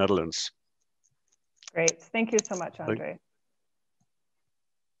Wageningen, Netherlands. Great, thank you so much, André.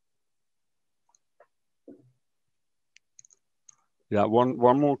 Yeah, one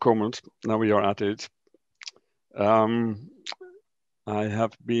more comment. Now we are at it. I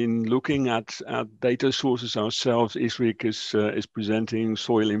have been looking at data sources ourselves. ISRIC is presenting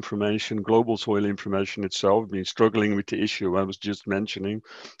soil information, global soil information itself. Been struggling with the issue I was just mentioning.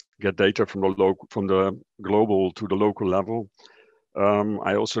 Get data from the global to the local level.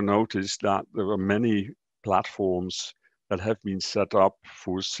 I also noticed that there are many platforms that have been set up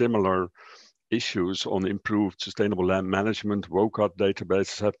for similar issues on improved sustainable land management. WOCAT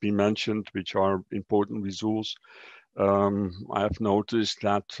databases have been mentioned, which are important resource. I have noticed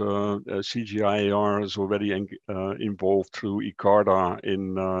that CGIAR is already involved through ICARDA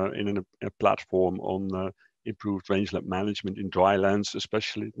in a platform on improved rangeland management in drylands,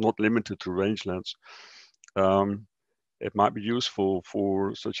 especially, not limited to rangelands. It might be useful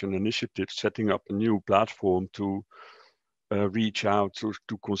for such an initiative, setting up a new platform to reach out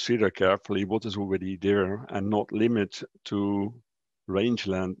to consider carefully what is already there and not limit to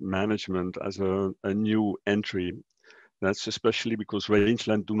rangeland management as a new entry. That's especially because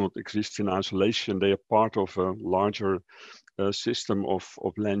rangeland do not exist in isolation. They are part of a larger system of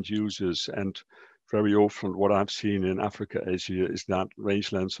land uses. And very often what I've seen in Africa, Asia, is that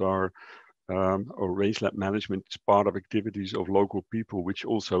rangelands are, or rangeland management is part of activities of local people, which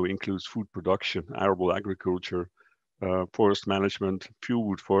also includes food production, arable agriculture, forest management, fuel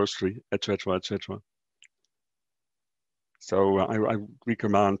wood forestry, etc., etc. So I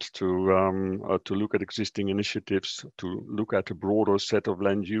recommend to look at existing initiatives, to look at a broader set of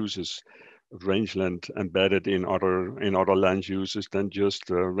land uses of rangeland embedded in other land uses than just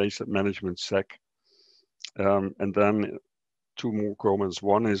rangeland management SEC. And then two more comments.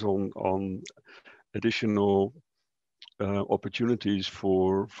 One is on additional opportunities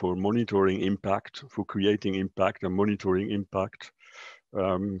for monitoring impact, for creating impact and monitoring impact.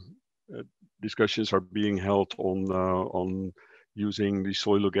 Discussions are being held on using the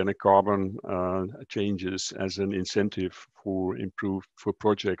soil organic carbon changes as an incentive for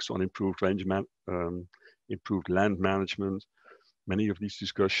projects on improved improved land management. Many of these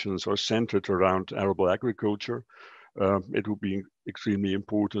discussions are centered around arable agriculture. It would be extremely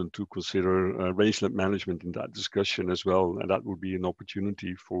important to consider rangeland management in that discussion as well, and that would be an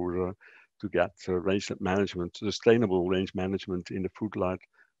opportunity for to get rangeland management, sustainable range management in the footlight,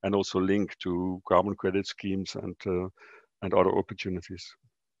 and also link to carbon credit schemes and other opportunities.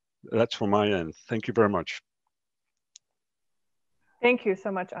 That's from my end. Thank you very much. Thank you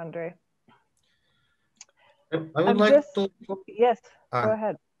so much, André. I would like to... Yes, go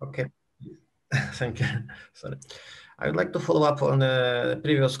ahead. Okay, thank you. Sorry. I would like to follow up on a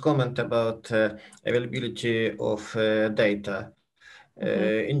previous comment about availability of data.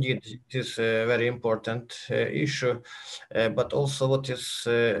 Indeed, it is a very important issue, but also what is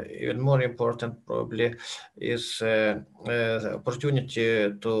even more important probably is the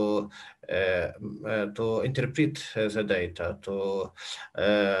opportunity to interpret the data, to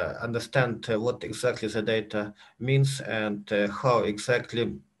understand what exactly the data means and how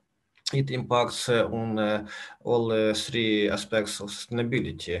exactly it impacts on all three aspects of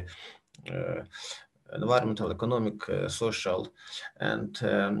sustainability. Environmental, economic, social, and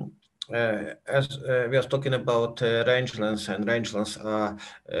as we are talking about rangelands, and rangelands are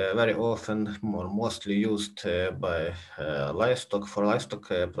very often mostly used by livestock for livestock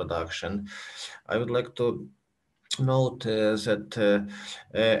production. I would like to note that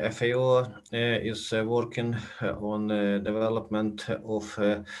FAO is working on development of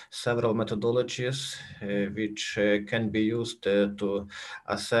several methodologies which can be used to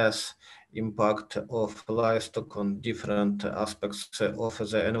assess impact of livestock on different aspects of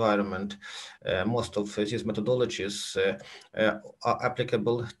the environment. Most of these methodologies are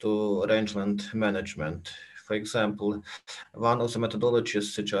applicable to rangeland management. For example, one of the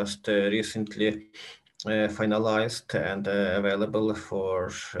methodologies just recently finalized and available for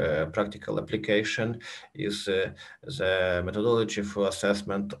practical application is the methodology for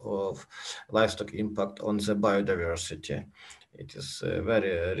assessment of livestock impact on the biodiversity. It is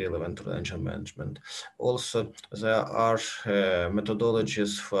very relevant to rangeland management. Also, there are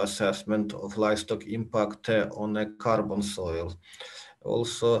methodologies for assessment of livestock impact on a carbon soil.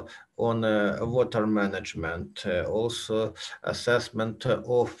 Also on water management, also assessment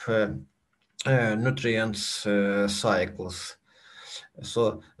of nutrients cycles.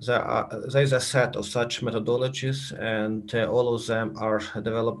 So there is a set of such methodologies, and all of them are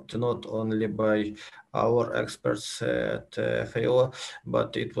developed not only by our experts at FAO,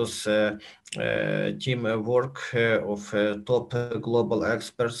 but it was teamwork of top global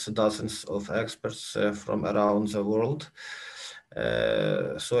experts, dozens of experts from around the world.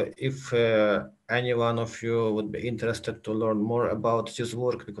 So if any one of you would be interested to learn more about this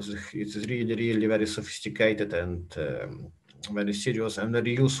work, because it's really, really very sophisticated and very serious and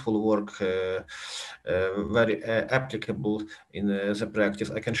very useful work, very applicable in the practice,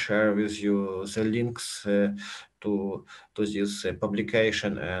 I can share with you the links to this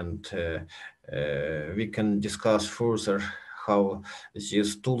publication, and we can discuss further how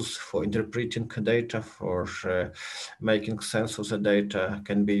these tools for interpreting data, for making sense of the data,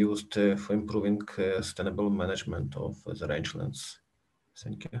 can be used for improving sustainable management of the rangelands.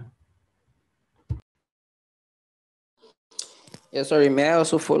 Thank you. Yeah, sorry, may I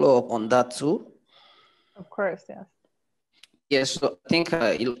also follow up on that too? Of course, yes. Yes, so I think,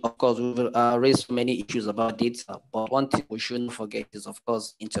 of course, we've raised many issues about data, but one thing we shouldn't forget is, of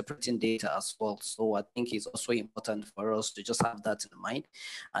course, interpreting data as well. So I think it's also important for us to just have that in mind.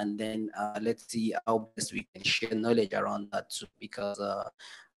 And then let's see how best we can share knowledge around that too, because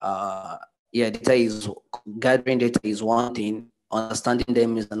yeah, gathering data is one thing, understanding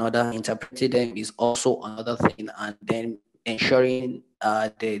them is another, interpreting them is also another thing, and then ensuring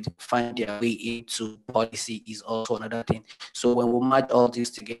they find their way into policy is also another thing. So when we match all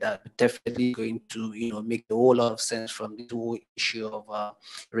this together, we're definitely going to make a whole lot of sense from this whole issue of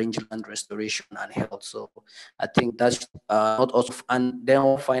rangeland restoration and health. So I think that's not also, and then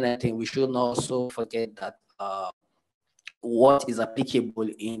one final thing, we should not also forget that what is applicable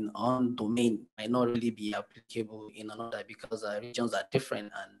in one domain might not really be applicable in another, because regions are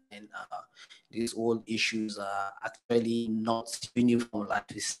different, and then these old issues are actually not uniform like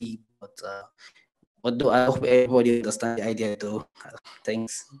we see. But I hope everybody understands the idea though.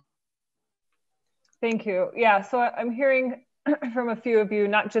 Thanks. Thank you. Yeah, so I'm hearing from a few of you,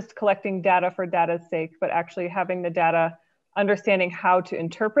 not just collecting data for data's sake, but actually having the data, understanding how to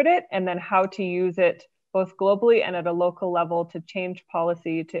interpret it, and then how to use it both globally and at a local level to change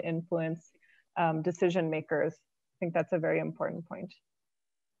policy, to influence decision makers. I think that's a very important point.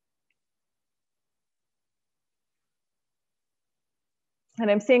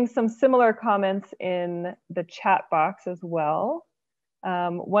 And I'm seeing some similar comments in the chat box as well.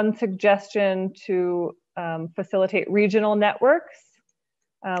 One suggestion to facilitate regional networks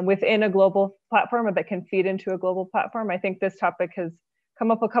within a global platform, or that can feed into a global platform. I think this topic has come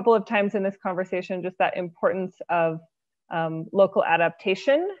up a couple of times in this conversation, just that importance of local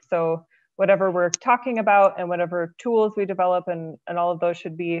adaptation. So whatever we're talking about and whatever tools we develop and all of those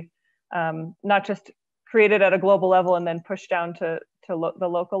should be not just created at a global level and then pushed down to the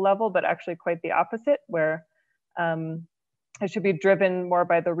local level, but actually quite the opposite, where it should be driven more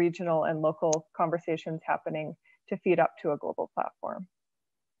by the regional and local conversations happening to feed up to a global platform.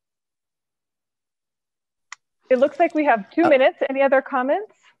 It looks like we have 2 minutes. Any other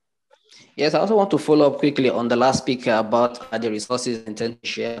comments? Yes, I also want to follow up quickly on the last speaker about the resources I intend to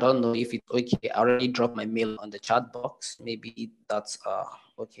share. I don't know if it's okay. I already dropped my mail on the chat box. Maybe that's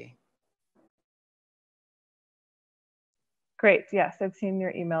okay. Great. Yes, I've seen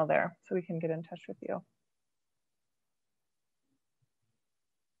your email there, so we can get in touch with you.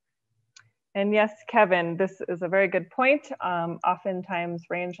 And yes, Kevin, this is a very good point. Oftentimes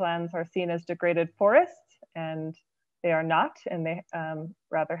rangelands are seen as degraded forests, and they are not, and they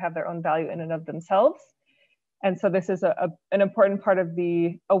rather have their own value in and of themselves. And so this is an important part of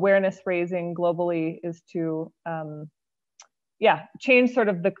the awareness raising globally, is to change sort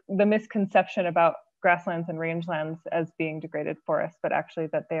of the misconception about grasslands and rangelands as being degraded forests, but actually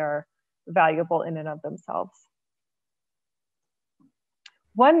that they are valuable in and of themselves.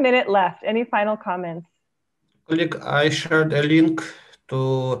 1 minute left. Any final comments? Colleague, I shared a link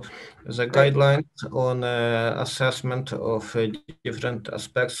to the guidelines on assessment of different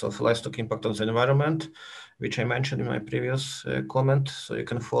aspects of livestock impact on the environment, which I mentioned in my previous comment. So you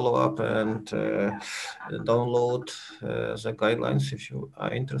can follow up and download the guidelines if you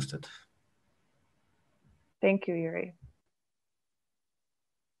are interested. Thank you, Yuri.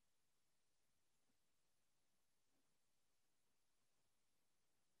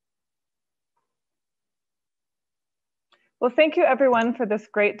 Well, thank you everyone for this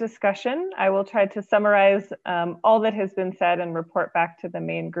great discussion. I will try to summarize all that has been said and report back to the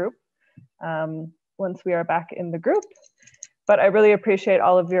main group once we are back in the group. But I really appreciate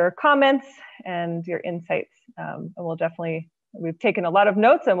all of your comments and your insights. And we've taken a lot of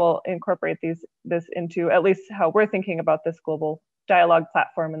notes and we'll incorporate this into at least how we're thinking about this global dialogue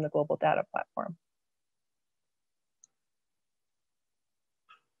platform and the global data platform.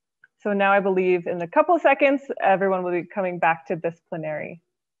 So now I believe in a couple of seconds, everyone will be coming back to this plenary.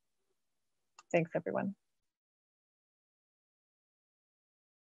 Thanks, everyone.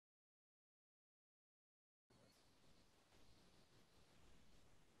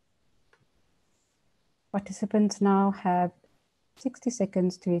 Participants now have 60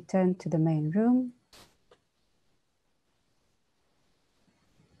 seconds to return to the main room.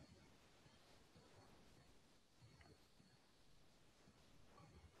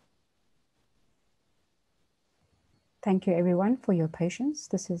 Thank you everyone for your patience.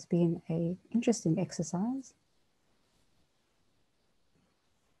 This has been an interesting exercise.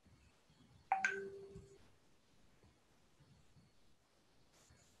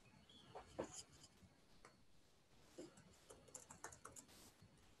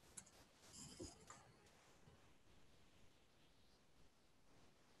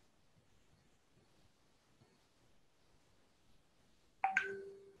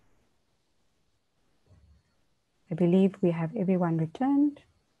 I believe we have everyone returned.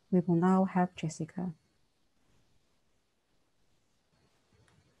 We will now have Jessica.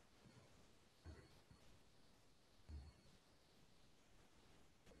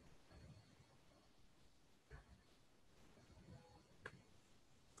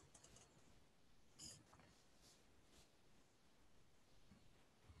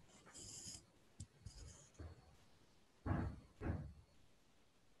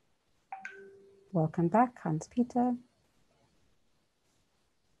 Welcome back, Hans-Peter.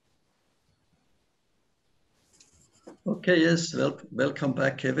 Okay, yes, welcome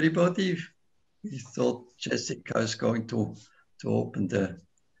back, everybody. We thought Jessica is going to open the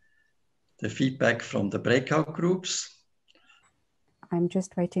feedback from the breakout groups. I'm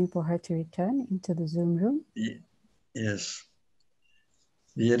just waiting for her to return into the Zoom room. Yes.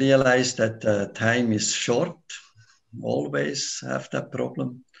 We realized that time is short. Always have that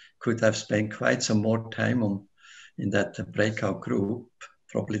problem. Could have spent quite some more time in that breakout group.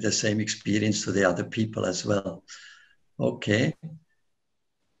 Probably the same experience to the other people as well. Okay.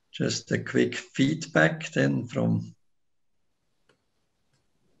 Just a quick feedback then from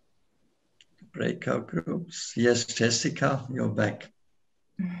the breakout groups. Yes, Jessica, you're back.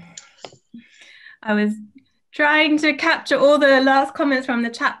 I was trying to capture all the last comments from the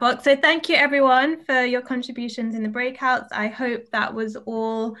chat box. So thank you everyone for your contributions in the breakouts. I hope that was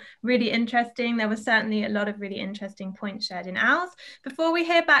all really interesting. There was certainly a lot of really interesting points shared in ours. Before we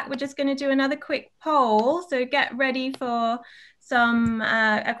hear back, we're just going to do another quick poll. So get ready for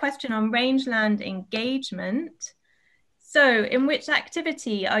a question on rangeland engagement. So in which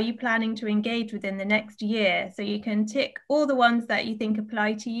activity are you planning to engage within the next year? So you can tick all the ones that you think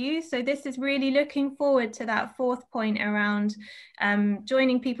apply to you. So this is really looking forward to that fourth point around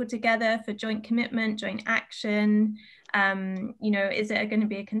joining people together for joint commitment, joint action. You know, is it going to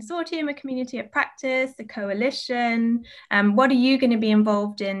be a consortium, a community of practice, a coalition? What are you going to be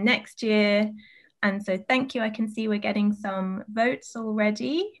involved in next year? And so thank you. I can see we're getting some votes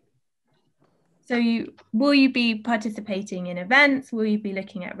already. So will you be participating in events? Will you be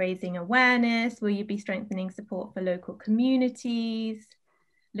looking at raising awareness? Will you be strengthening support for local communities?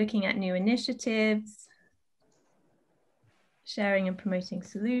 Looking at new initiatives? Sharing and promoting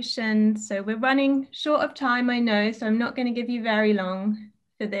solutions? So we're running short of time, I know, so I'm not going to give you very long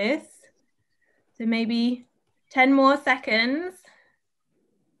for this. So maybe 10 more seconds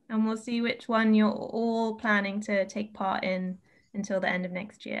and we'll see which one you're all planning to take part in until the end of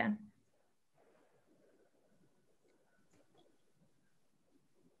next year.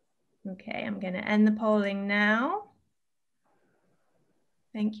 Okay, I'm going to end the polling now.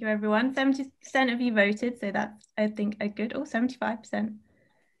 Thank you, everyone. 70% of you voted, so that's, I think, a good, 75%.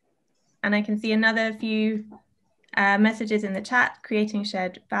 And I can see another few messages in the chat, creating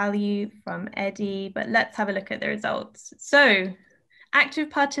shared value from Eddie, but let's have a look at the results. So active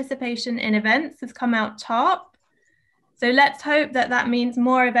participation in events has come out top. So let's hope that that means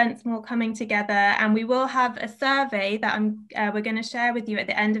more events, more coming together, and we will have a survey that we're going to share with you at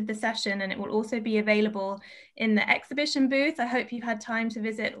the end of the session, and it will also be available in the exhibition booth. I hope you've had time to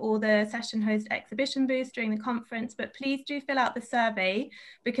visit all the session host exhibition booths during the conference, but please do fill out the survey,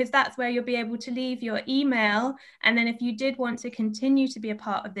 because that's where you'll be able to leave your email, and then if you did want to continue to be a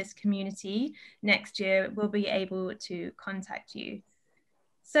part of this community next year, we'll be able to contact you.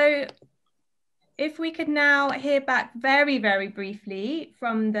 So if we could now hear back very, very briefly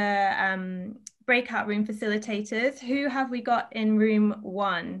from the breakout room facilitators, who have we got in room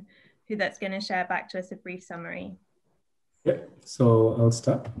 1 that's going to share back to us a brief summary? Yeah, so I'll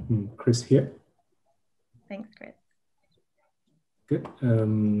start. Chris here. Thanks, Chris. Good. Let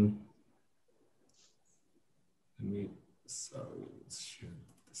me share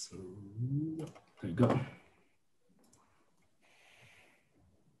this. There you go.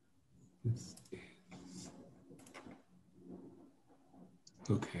 This is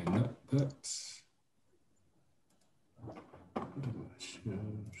okay, not that.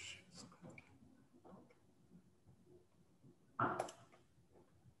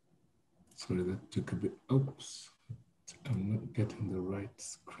 Sorry, that took a bit. Oops, I'm not getting the right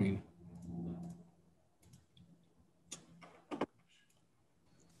screen.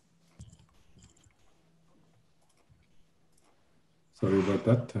 Sorry about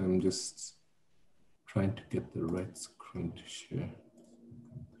that. I'm just trying to get the right screen to share.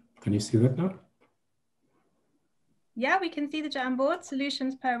 Can you see that now? Yeah, we can see the Jamboard,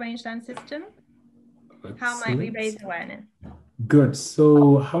 solutions per rangeland system. How might we raise awareness? Good.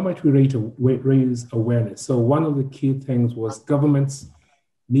 So how might we raise awareness? So one of the key things was governments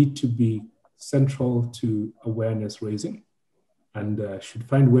need to be central to awareness raising and should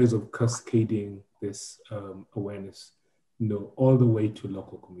find ways of cascading this awareness, all the way to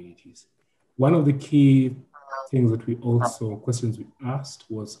local communities. One of the key things that questions we asked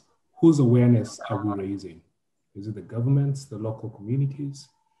was, whose awareness are we raising? Is it the governments, the local communities,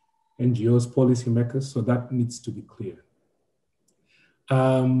 NGOs, policymakers? So that needs to be clear.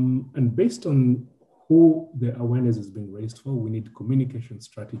 And based on who the awareness is being raised for, we need communication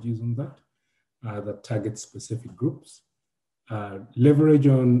strategies on that, that target specific groups. Leverage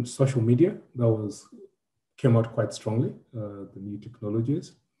on social media, came out quite strongly, the new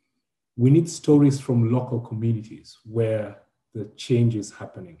technologies. We need stories from local communities where the change is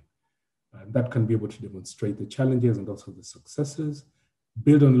happening. That can be able to demonstrate the challenges and also the successes,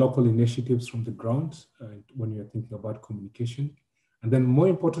 build on local initiatives from the ground when you're thinking about communication. And then more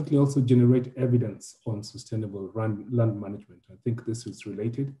importantly, also generate evidence on sustainable land management. I think this is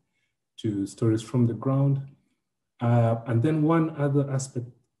related to stories from the ground. And then one other aspect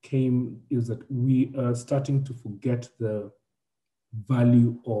is that we are starting to forget the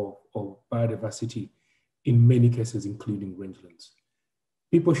value of biodiversity in many cases, including rangelands.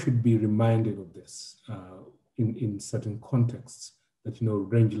 People should be reminded of this in certain contexts, that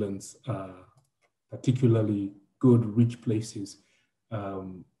rangelands are particularly good, rich places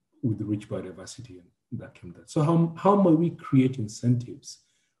with rich biodiversity, and that came there. So how might we create incentives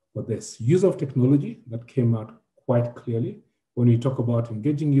for this? Use of technology, that came out quite clearly. When we talk about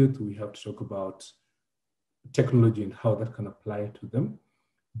engaging youth, we have to talk about technology and how that can apply to them.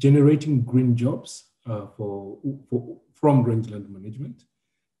 Generating green jobs from rangeland management.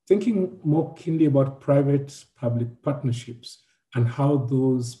 Thinking more keenly about private-public partnerships and how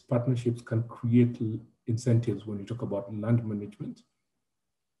those partnerships can create incentives when you talk about land management.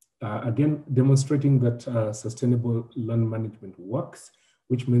 Again, demonstrating that sustainable land management works,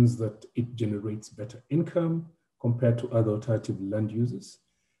 which means that it generates better income compared to other alternative land uses.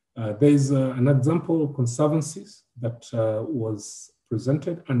 There's an example of conservancies that was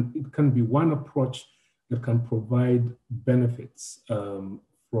presented, and it can be one approach that can provide benefits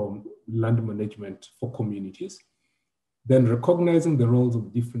from land management for communities. Then recognizing the roles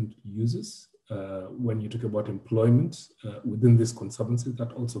of different users when you talk about employment within this conservancy,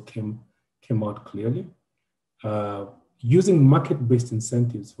 that also came out clearly. Using market-based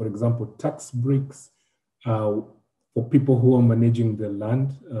incentives, for example, tax breaks for people who are managing their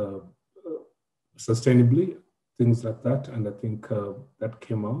land sustainably, things like that. And I think that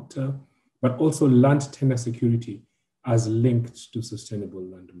came out, but also land tenure security as linked to sustainable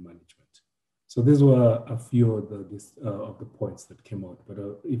land management. So these were a few of the points that came out. But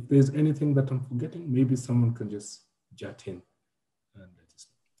if there's anything that I'm forgetting, maybe someone can just jot in and let us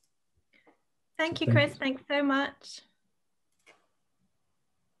Thank you, Chris. Thanks so much.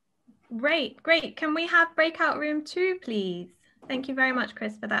 Great, great. Can we have breakout room 2, please? Thank you very much,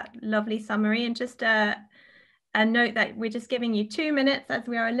 Chris, for that lovely summary. And just a note that we're just giving you 2 minutes as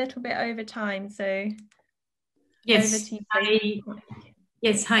we are a little bit over time. So yes, over to you.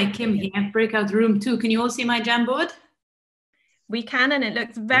 Yes, hi, Kim here, breakout room 2. Can you all see my Jamboard? We can, and it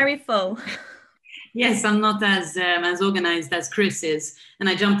looks very full. Yes, I'm not as organized as Chris is, and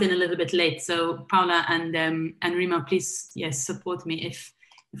I jumped in a little bit late. So Paula and Rima, please, yes, support me if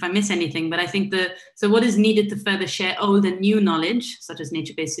I miss anything. But I think so what is needed to further share old and new knowledge, such as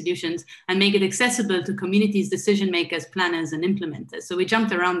nature-based solutions, and make it accessible to communities, decision makers, planners, and implementers. So we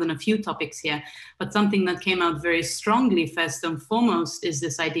jumped around on a few topics here, but something that came out very strongly, first and foremost, is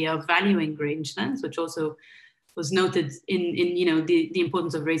this idea of valuing rangelands, which also was noted in the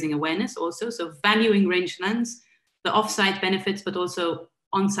importance of raising awareness also. So valuing rangelands, the off-site benefits, but also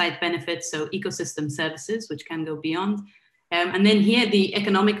on-site benefits, so ecosystem services, which can go beyond. And then here, the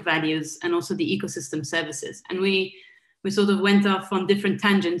economic values and also the ecosystem services. And we sort of went off on different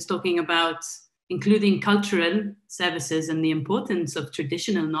tangents talking about including cultural services and the importance of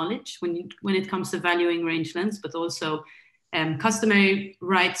traditional knowledge when it comes to valuing rangelands, but also customary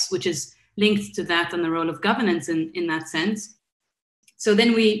rights, which is linked to that and the role of governance in that sense. So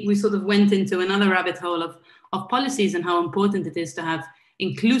then we sort of went into another rabbit hole of policies and how important it is to have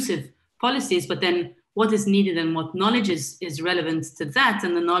inclusive policies, but then what is needed and what knowledge is relevant to that.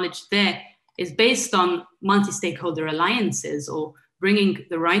 And the knowledge there is based on multi-stakeholder alliances or bringing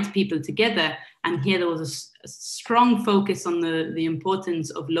the right people together. And here there was a strong focus on the importance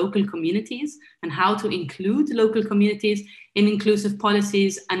of local communities and how to include local communities in inclusive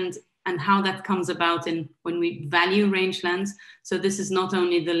policies and how that comes about when we value rangelands. So this is not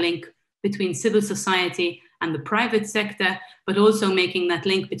only the link between civil society and the private sector, but also making that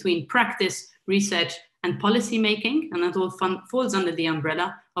link between practice, research, and policy making. And that all falls under the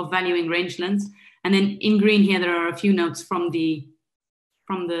umbrella of valuing rangelands. And then in green here, there are a few notes from the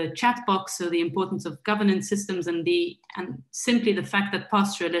chat box. So the importance of governance systems and simply the fact that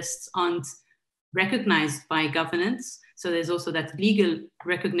pastoralists aren't recognized by governance. So there's also that legal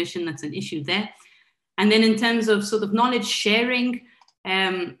recognition that's an issue there. And then in terms of sort of knowledge sharing,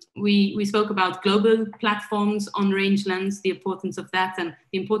 we spoke about global platforms on rangelands, the importance of that and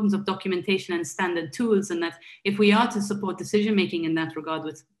the importance of documentation and standard tools, and that if we are to support decision-making in that regard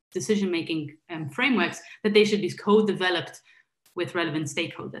with decision-making frameworks, that they should be co-developed with relevant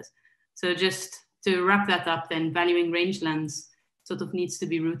stakeholders. So just to wrap that up then, valuing rangelands sort of needs to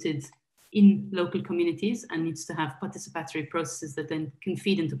be rooted in local communities and needs to have participatory processes that then can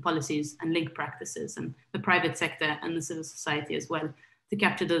feed into policies and link practices and the private sector and the civil society as well to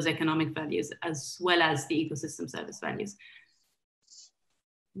capture those economic values as well as the ecosystem service values.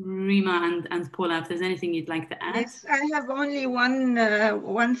 Rima and Paula, if there's anything you'd like to add? Yes, I have only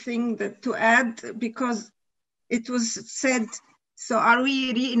one thing to add, because it was said, so are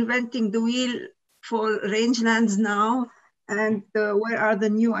we reinventing the wheel for rangelands now? And where are the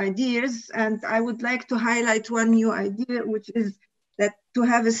new ideas? And I would like to highlight one new idea, which is that to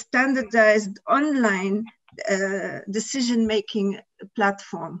have a standardized online decision-making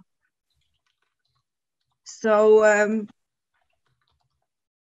platform. So,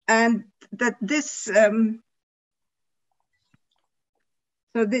 and that this, and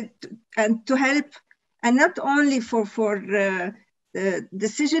to help, and not only for the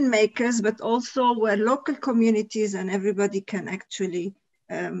decision makers, but also where local communities and everybody can actually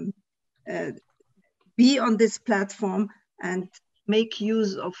be on this platform and make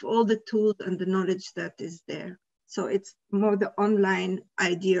use of all the tools and the knowledge that is there. So it's more the online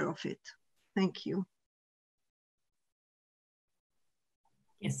idea of it. Thank you.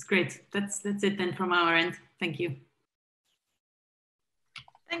 Yes, great. That's it then from our end. Thank you.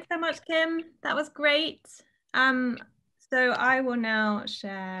 Thanks so much, Kim. That was great. So I will now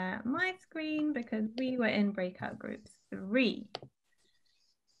share my screen because we were in breakout groups 3.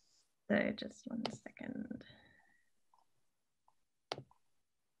 So just 1 second.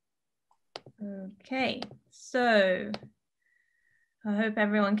 Okay, so I hope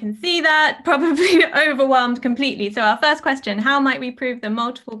everyone can see that, probably overwhelmed completely. So our first question, how might we prove the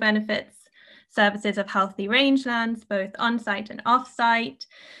multiple benefits, services of healthy rangelands, both on-site and off-site?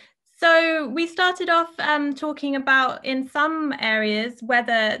 So we started off talking about in some areas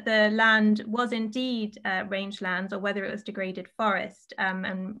whether the land was indeed rangelands or whether it was degraded forest,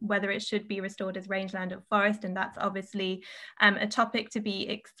 and whether it should be restored as rangeland or forest, and that's obviously a topic to be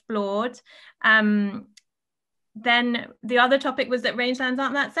explored. then the other topic was that rangelands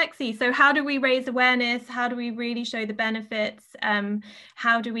aren't that sexy. So how do we raise awareness? How do we really show the benefits?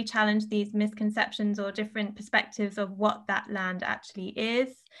 How do we challenge these misconceptions or different perspectives of what that land actually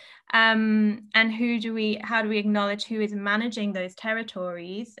is? And how do we acknowledge who is managing those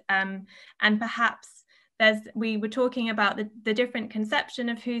territories? And perhaps we were talking about the different conception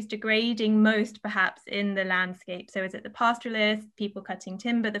of who's degrading most perhaps in the landscape. So is it the pastoralists, people cutting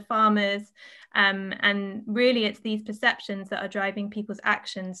timber, the farmers? And really it's these perceptions that are driving people's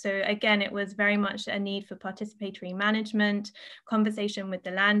actions. So again, it was very much a need for participatory management, conversation with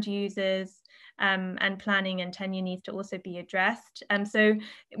the land users, and planning and tenure needs to also be addressed. So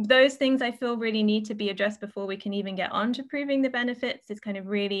those things I feel really need to be addressed before we can even get on to proving the benefits, is kind of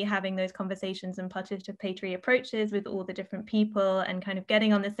really having those conversations and participatory approaches with all the different people and kind of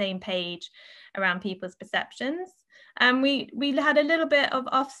getting on the same page around people's perceptions. We had a little bit of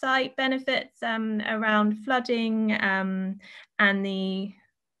off-site benefits around flooding and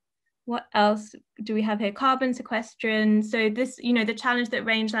what else do we have here? Carbon sequestration. So this, the challenge that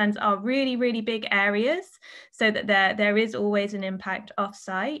rangelands are really, really big areas, so that there is always an impact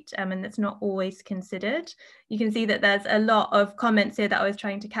off-site, and that's not always considered. You can see that there's a lot of comments here that I was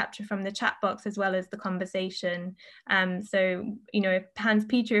trying to capture from the chat box as well as the conversation. So,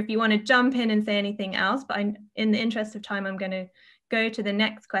 Hans-Peter, if you want to jump in and say anything else, but in the interest of time, I'm going to go to the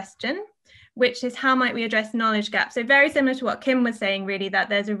next question, which is how might we address knowledge gaps? So very similar to what Kim was saying, really, that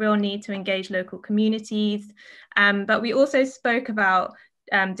there's a real need to engage local communities. But we also spoke about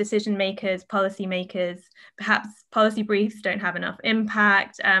decision makers, policy makers, perhaps policy briefs don't have enough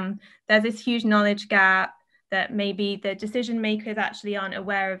impact. There's this huge knowledge gap that maybe the decision makers actually aren't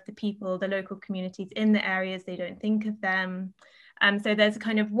aware of the people, the local communities in the areas, they don't think of them. So there's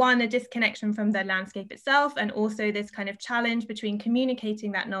kind of a disconnection from the landscape itself, and also this kind of challenge between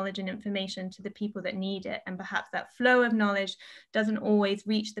communicating that knowledge and information to the people that need it. And perhaps that flow of knowledge doesn't always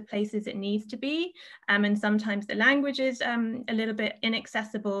reach the places it needs to be. And sometimes the language is a little bit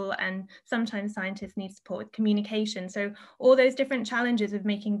inaccessible, and sometimes scientists need support with communication. So all those different challenges of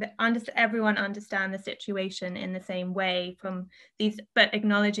making everyone understand the situation in the same way but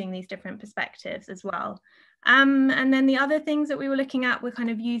acknowledging these different perspectives as well. And then the other things that we were looking at were kind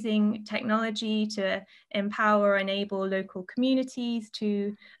of using technology to empower, enable local communities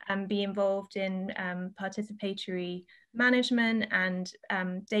to be involved in participatory management and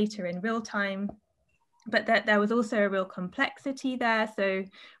data in real time. But that there was also a real complexity there. So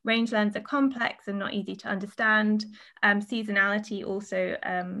rangelands are complex and not easy to understand. Seasonality also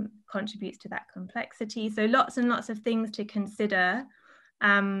contributes to that complexity. So lots and lots of things to consider.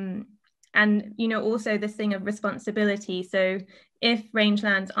 And also this thing of responsibility. So if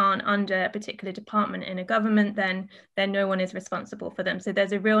rangelands aren't under a particular department in a government, then no one is responsible for them. So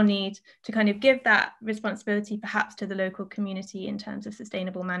there's a real need to kind of give that responsibility perhaps to the local community in terms of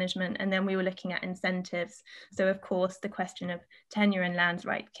sustainable management. And then we were looking at incentives. So of course, the question of tenure and lands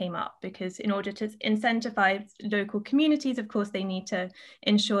right came up, because in order to incentivize local communities, of course, they need to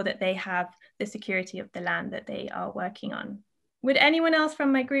ensure that they have the security of the land that they are working on. Would anyone else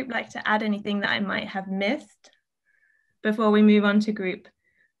from my group like to add anything that I might have missed before we move on to group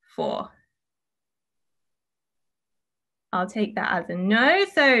 4? I'll take that as a no.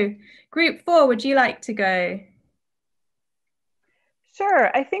 So group 4, would you like to go?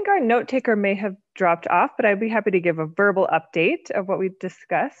 Sure. I think our note taker may have dropped off, but I'd be happy to give a verbal update of what we've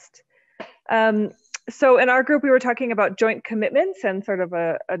discussed. So in our group, we were talking about joint commitments and sort of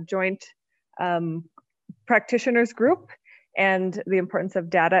a joint practitioners group, and the importance of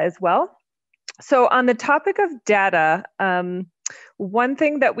data as well. So on the topic of data, one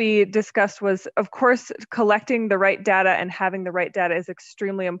thing that we discussed was, of course, collecting the right data and having the right data is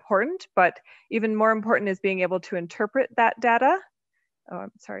extremely important, but even more important is being able to interpret that data. Oh,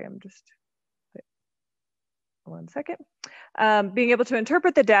 I'm sorry, I'm just, one second. Being able to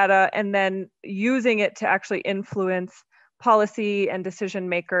interpret the data and then using it to actually influence policy and decision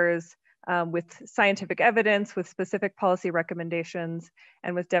makers with scientific evidence, with specific policy recommendations,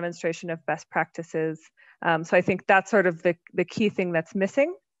 and with demonstration of best practices. So I think that's sort of the key thing that's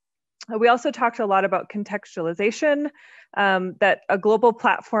missing. We also talked a lot about contextualization, that a global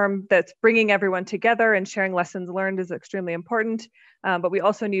platform that's bringing everyone together and sharing lessons learned is extremely important, but we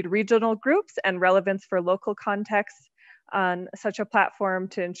also need regional groups and relevance for local contexts on such a platform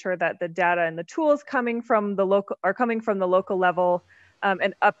to ensure that the data and the tools coming from the local level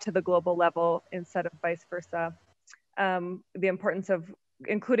and up to the global level instead of vice versa. The importance of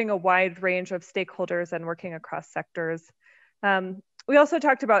including a wide range of stakeholders and working across sectors. We also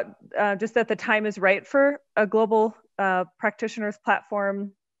talked about just that the time is right for a global practitioners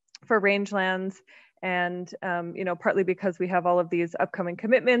platform for rangelands, And, you know, partly because we have all of these upcoming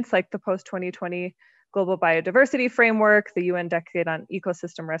commitments like the post-2020 Global Biodiversity Framework, the UN Decade on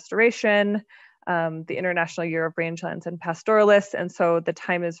Ecosystem Restoration, the International Year of Rangelands and Pastoralists. And so the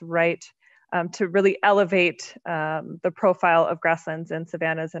time is right to really elevate the profile of grasslands and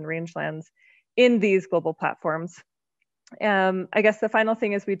savannas and rangelands in these global platforms. I guess the final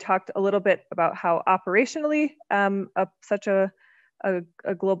thing is we talked a little bit about how operationally such a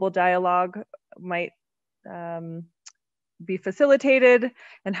global dialogue might be facilitated,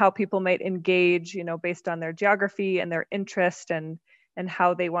 and how people might engage, you know, based on their geography and their interest, and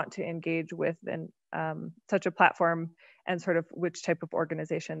how they want to engage with such a platform, and sort of which type of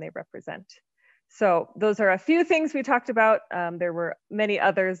organization they represent. So those are a few things we talked about. There were many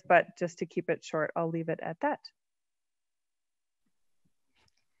others, but just to keep it short, I'll leave it at that.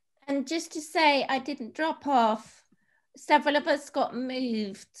 And just to say, I didn't drop off. Several of us got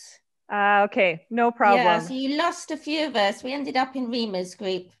moved. Okay, no problem. Yeah, so you lost a few of us. We ended up in Rima's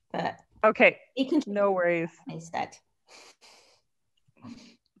group, but okay, you can no worries. Instead.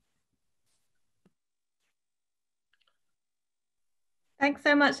 Thanks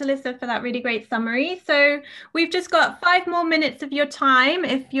so much, Alyssa, for that really great summary. So we've just got 5 more minutes of your time.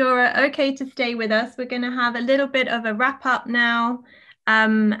 If you're okay to stay with us, we're going to have a little bit of a wrap up now.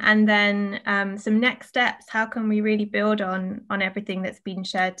 And then some next steps. How can we really build on everything that's been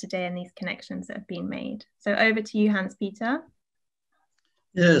shared today and these connections that have been made? So over to you, Hans-Peter.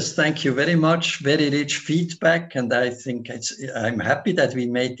 Yes, thank you very much. Very rich feedback. And I think I'm happy that we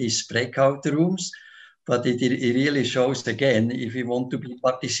made these breakout rooms, but it really shows again, if we want to be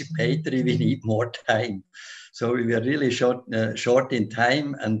participatory, we need more time. So we are really short in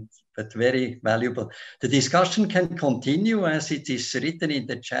time, but very valuable. The discussion can continue as it is written in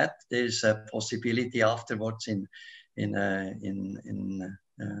the chat. There's a possibility afterwards in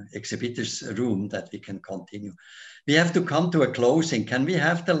exhibitors room that we can continue. We have to come to a closing. Can we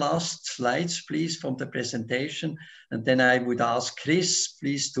have the last slides, please, from the presentation? And then I would ask Chris,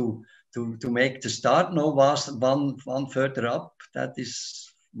 please, to make the start. No, one further up. That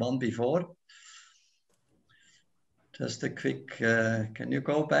is one before. Just a quick, can you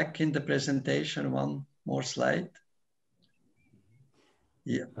go back in the presentation, one more slide?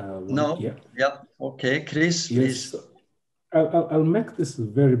 Yeah, no, yeah, okay, Chris, please. Yes, I'll make this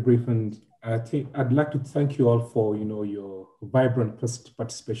very brief, and I think I'd like to thank you all for, you know, your vibrant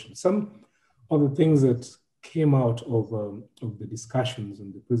participation. Some of the things that came out of the discussions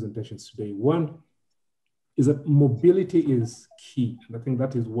and the presentations today, one is that mobility is key, and I think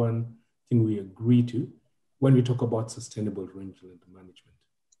that is one thing we agree to when we talk about sustainable rangeland management.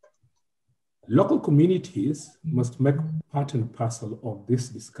 Local communities must make part and parcel of these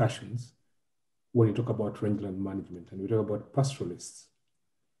discussions when you talk about rangeland management and we talk about pastoralists.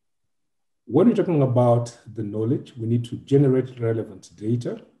 When we're talking about the knowledge, we need to generate relevant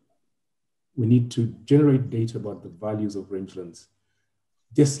data. We need to generate data about the values of rangelands.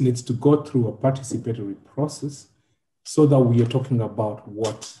 This needs to go through a participatory process so that we are talking about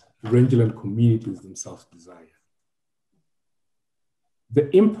what rangeland communities themselves desire. The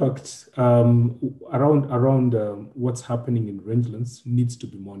impact around what's happening in rangelands needs to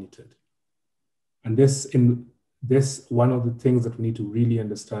be monitored. And this one of the things that we need to really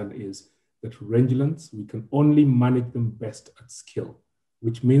understand is that rangelands, we can only manage them best at scale,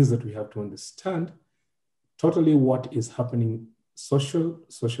 which means that we have to understand totally what is happening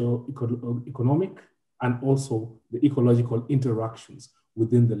economic, and also the ecological interactions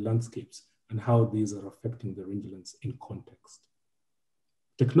within the landscapes and how these are affecting the rangelands in context.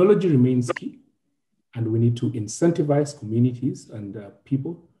 Technology remains key, and we need to incentivize communities and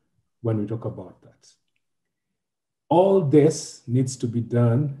people when we talk about that. All this needs to be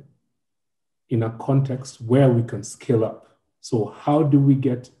done in a context where we can scale up. So how do we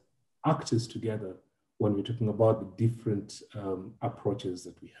get actors together when we're talking about the different approaches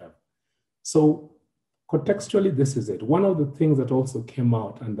that we have? So contextually, this is it. One of the things that also came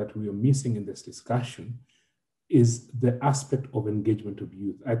out and that we are missing in this discussion is the aspect of engagement of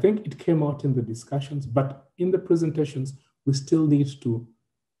youth. I think it came out in the discussions, but in the presentations, we still need to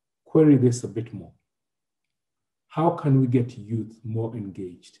query this a bit more. How can we get youth more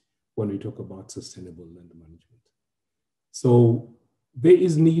engaged when we talk about sustainable land management? So there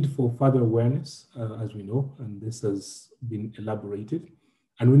is need for further awareness, as we know, and this has been elaborated,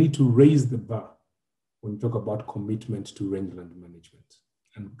 and we need to raise the bar when we talk about commitment to rangeland management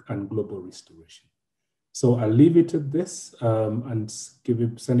and global restoration. So I'll leave it at this and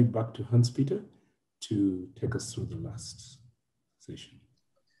send it back to Hans-Peter to take us through the last session.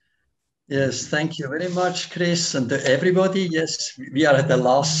 Yes, thank you very much, Chris, and to everybody. Yes, we are at the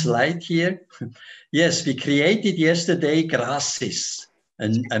last slide here. Yes, we created yesterday grasses,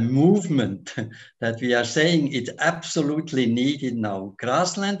 a movement that we are saying it's absolutely needed now.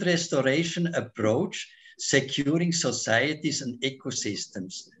 Grassland restoration approach, securing societies and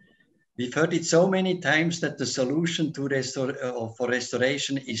ecosystems. We've heard it so many times that the solution to for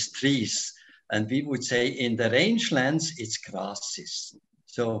restoration is trees. And we would say in the rangelands, it's grasses.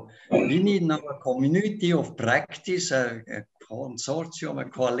 So we need now a community of practice, a consortium, a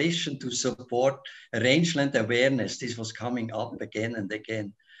coalition to support rangeland awareness. This was coming up again and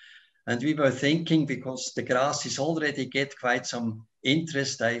again. And we were thinking, because the grasses already get quite some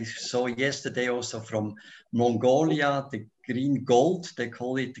interest. I saw yesterday also from Mongolia, the green gold, they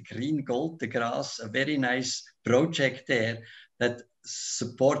call it the green gold, the grass, a very nice project there that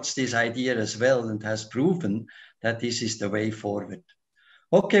supports this idea as well and has proven that this is the way forward.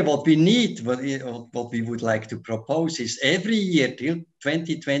 Okay, what we need, what we would like to propose is every year till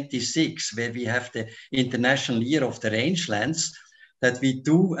 2026, where we have the International Year of the Rangelands, that we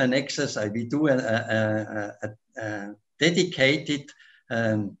do an exercise, we do a dedicated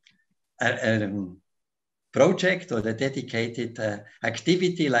project or a dedicated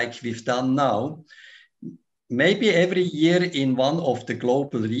activity like we've done now, maybe every year in one of the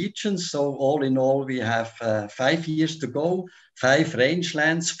global regions. So all in all, we have 5 years to go, 5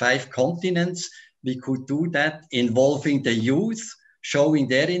 rangelands, 5 continents. We could do that involving the youth, showing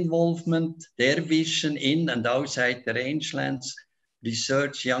their involvement, their vision in and outside the rangelands.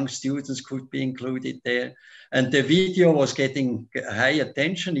 Research, young students could be included there. And the video was getting high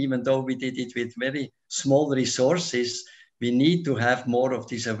attention, even though we did it with very small resources. We need to have more of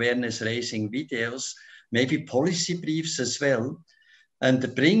these awareness raising videos, maybe policy briefs as well,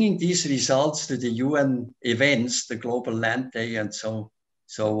 and bringing these results to the UN events, the Global Land Day and so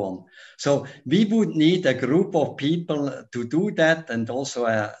on. So we would need a group of people to do that, and also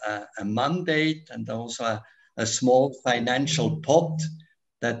a mandate, and also a small financial pot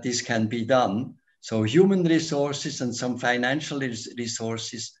that this can be done. So human resources and some financial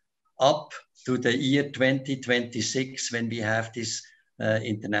resources up to the year 2026, when we have this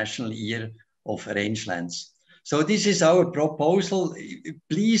International Year of Rangelands. So this is our proposal.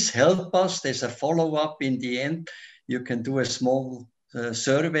 Please help us. There's a follow-up in the end. You can do a small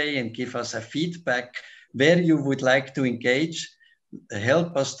survey and give us a feedback where you would like to engage.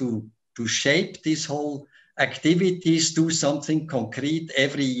 Help us to shape this whole activities, do something concrete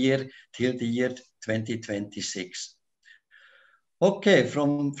every year till the year 2026. Okay,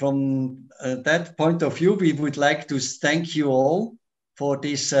 from that point of view, we would like to thank you all for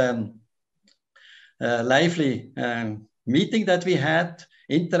this lively meeting that we had,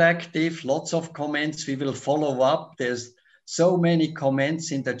 interactive, lots of comments. We will follow up. There's so many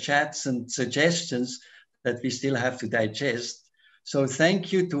comments in the chats and suggestions that we still have to digest. So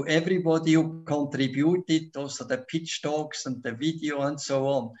thank you to everybody who contributed, also the pitch talks and the video and so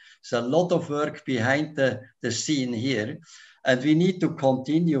on. There's a lot of work behind the scene here, and we need to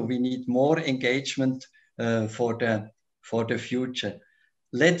continue. We need more engagement for the future.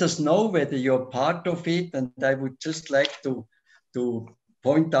 Let us know whether you're part of it, and I would just like to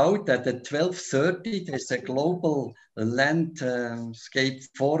point out that at 12:30 there's a global landscape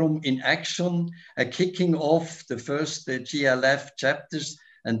forum in action, kicking off the first GLF chapters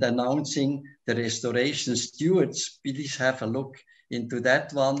and announcing the restoration stewards. Please have a look into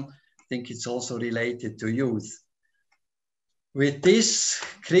that one. I think it's also related to youth. With this,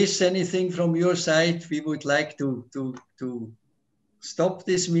 Chris, anything from your side? We would like to stop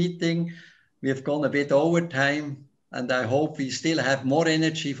this meeting. We have gone a bit over time, and I hope we still have more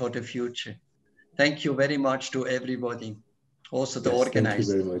energy for the future. Thank you very much to everybody, also the organizers.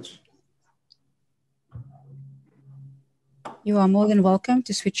 Thank you very much. You are more than welcome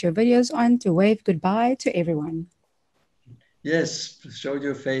to switch your videos on to wave goodbye to everyone. Yes, show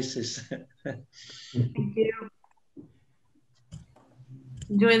your faces. Thank you.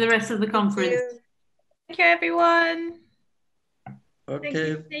 Enjoy the rest of the conference. Thank you, everyone. Okay. Thank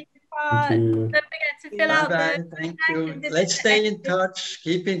you for taking part. Don't forget to fill out the Thank you. Let's stay in touch.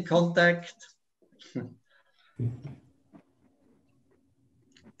 Keep in contact.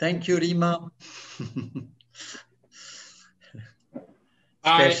 Thank you, Rima.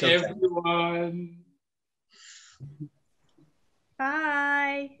 Bye, everyone.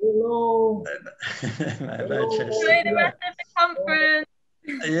 Bye. Hello. Bye-bye, Jess. Enjoy the rest of the conference.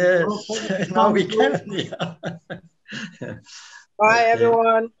 Yes, now we can. Yeah. Bye,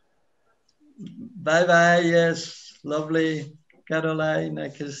 everyone. Bye-bye, yes. Lovely. Caroline, I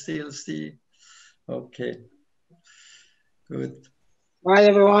can still see. Okay. Good. Bye,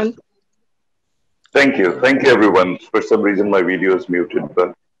 everyone. Thank you everyone. For some reason my video is muted,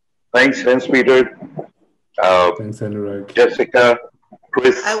 but thanks Peter, thanks Anurag, Jessica,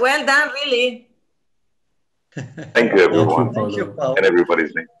 Chris. Well done, really. Thank you everyone. Thank you, Paul. And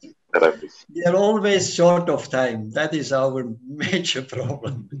everybody's name that I've missed. We are always short of time. That is our major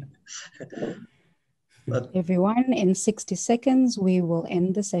problem. But everyone, in 60 seconds, we will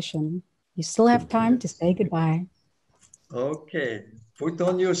end the session. You still have time to say goodbye. Okay, put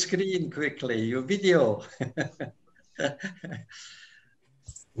on your screen quickly, your video.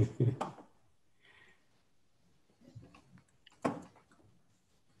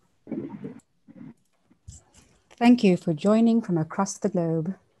 Thank you for joining from across the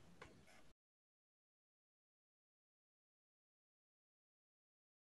globe.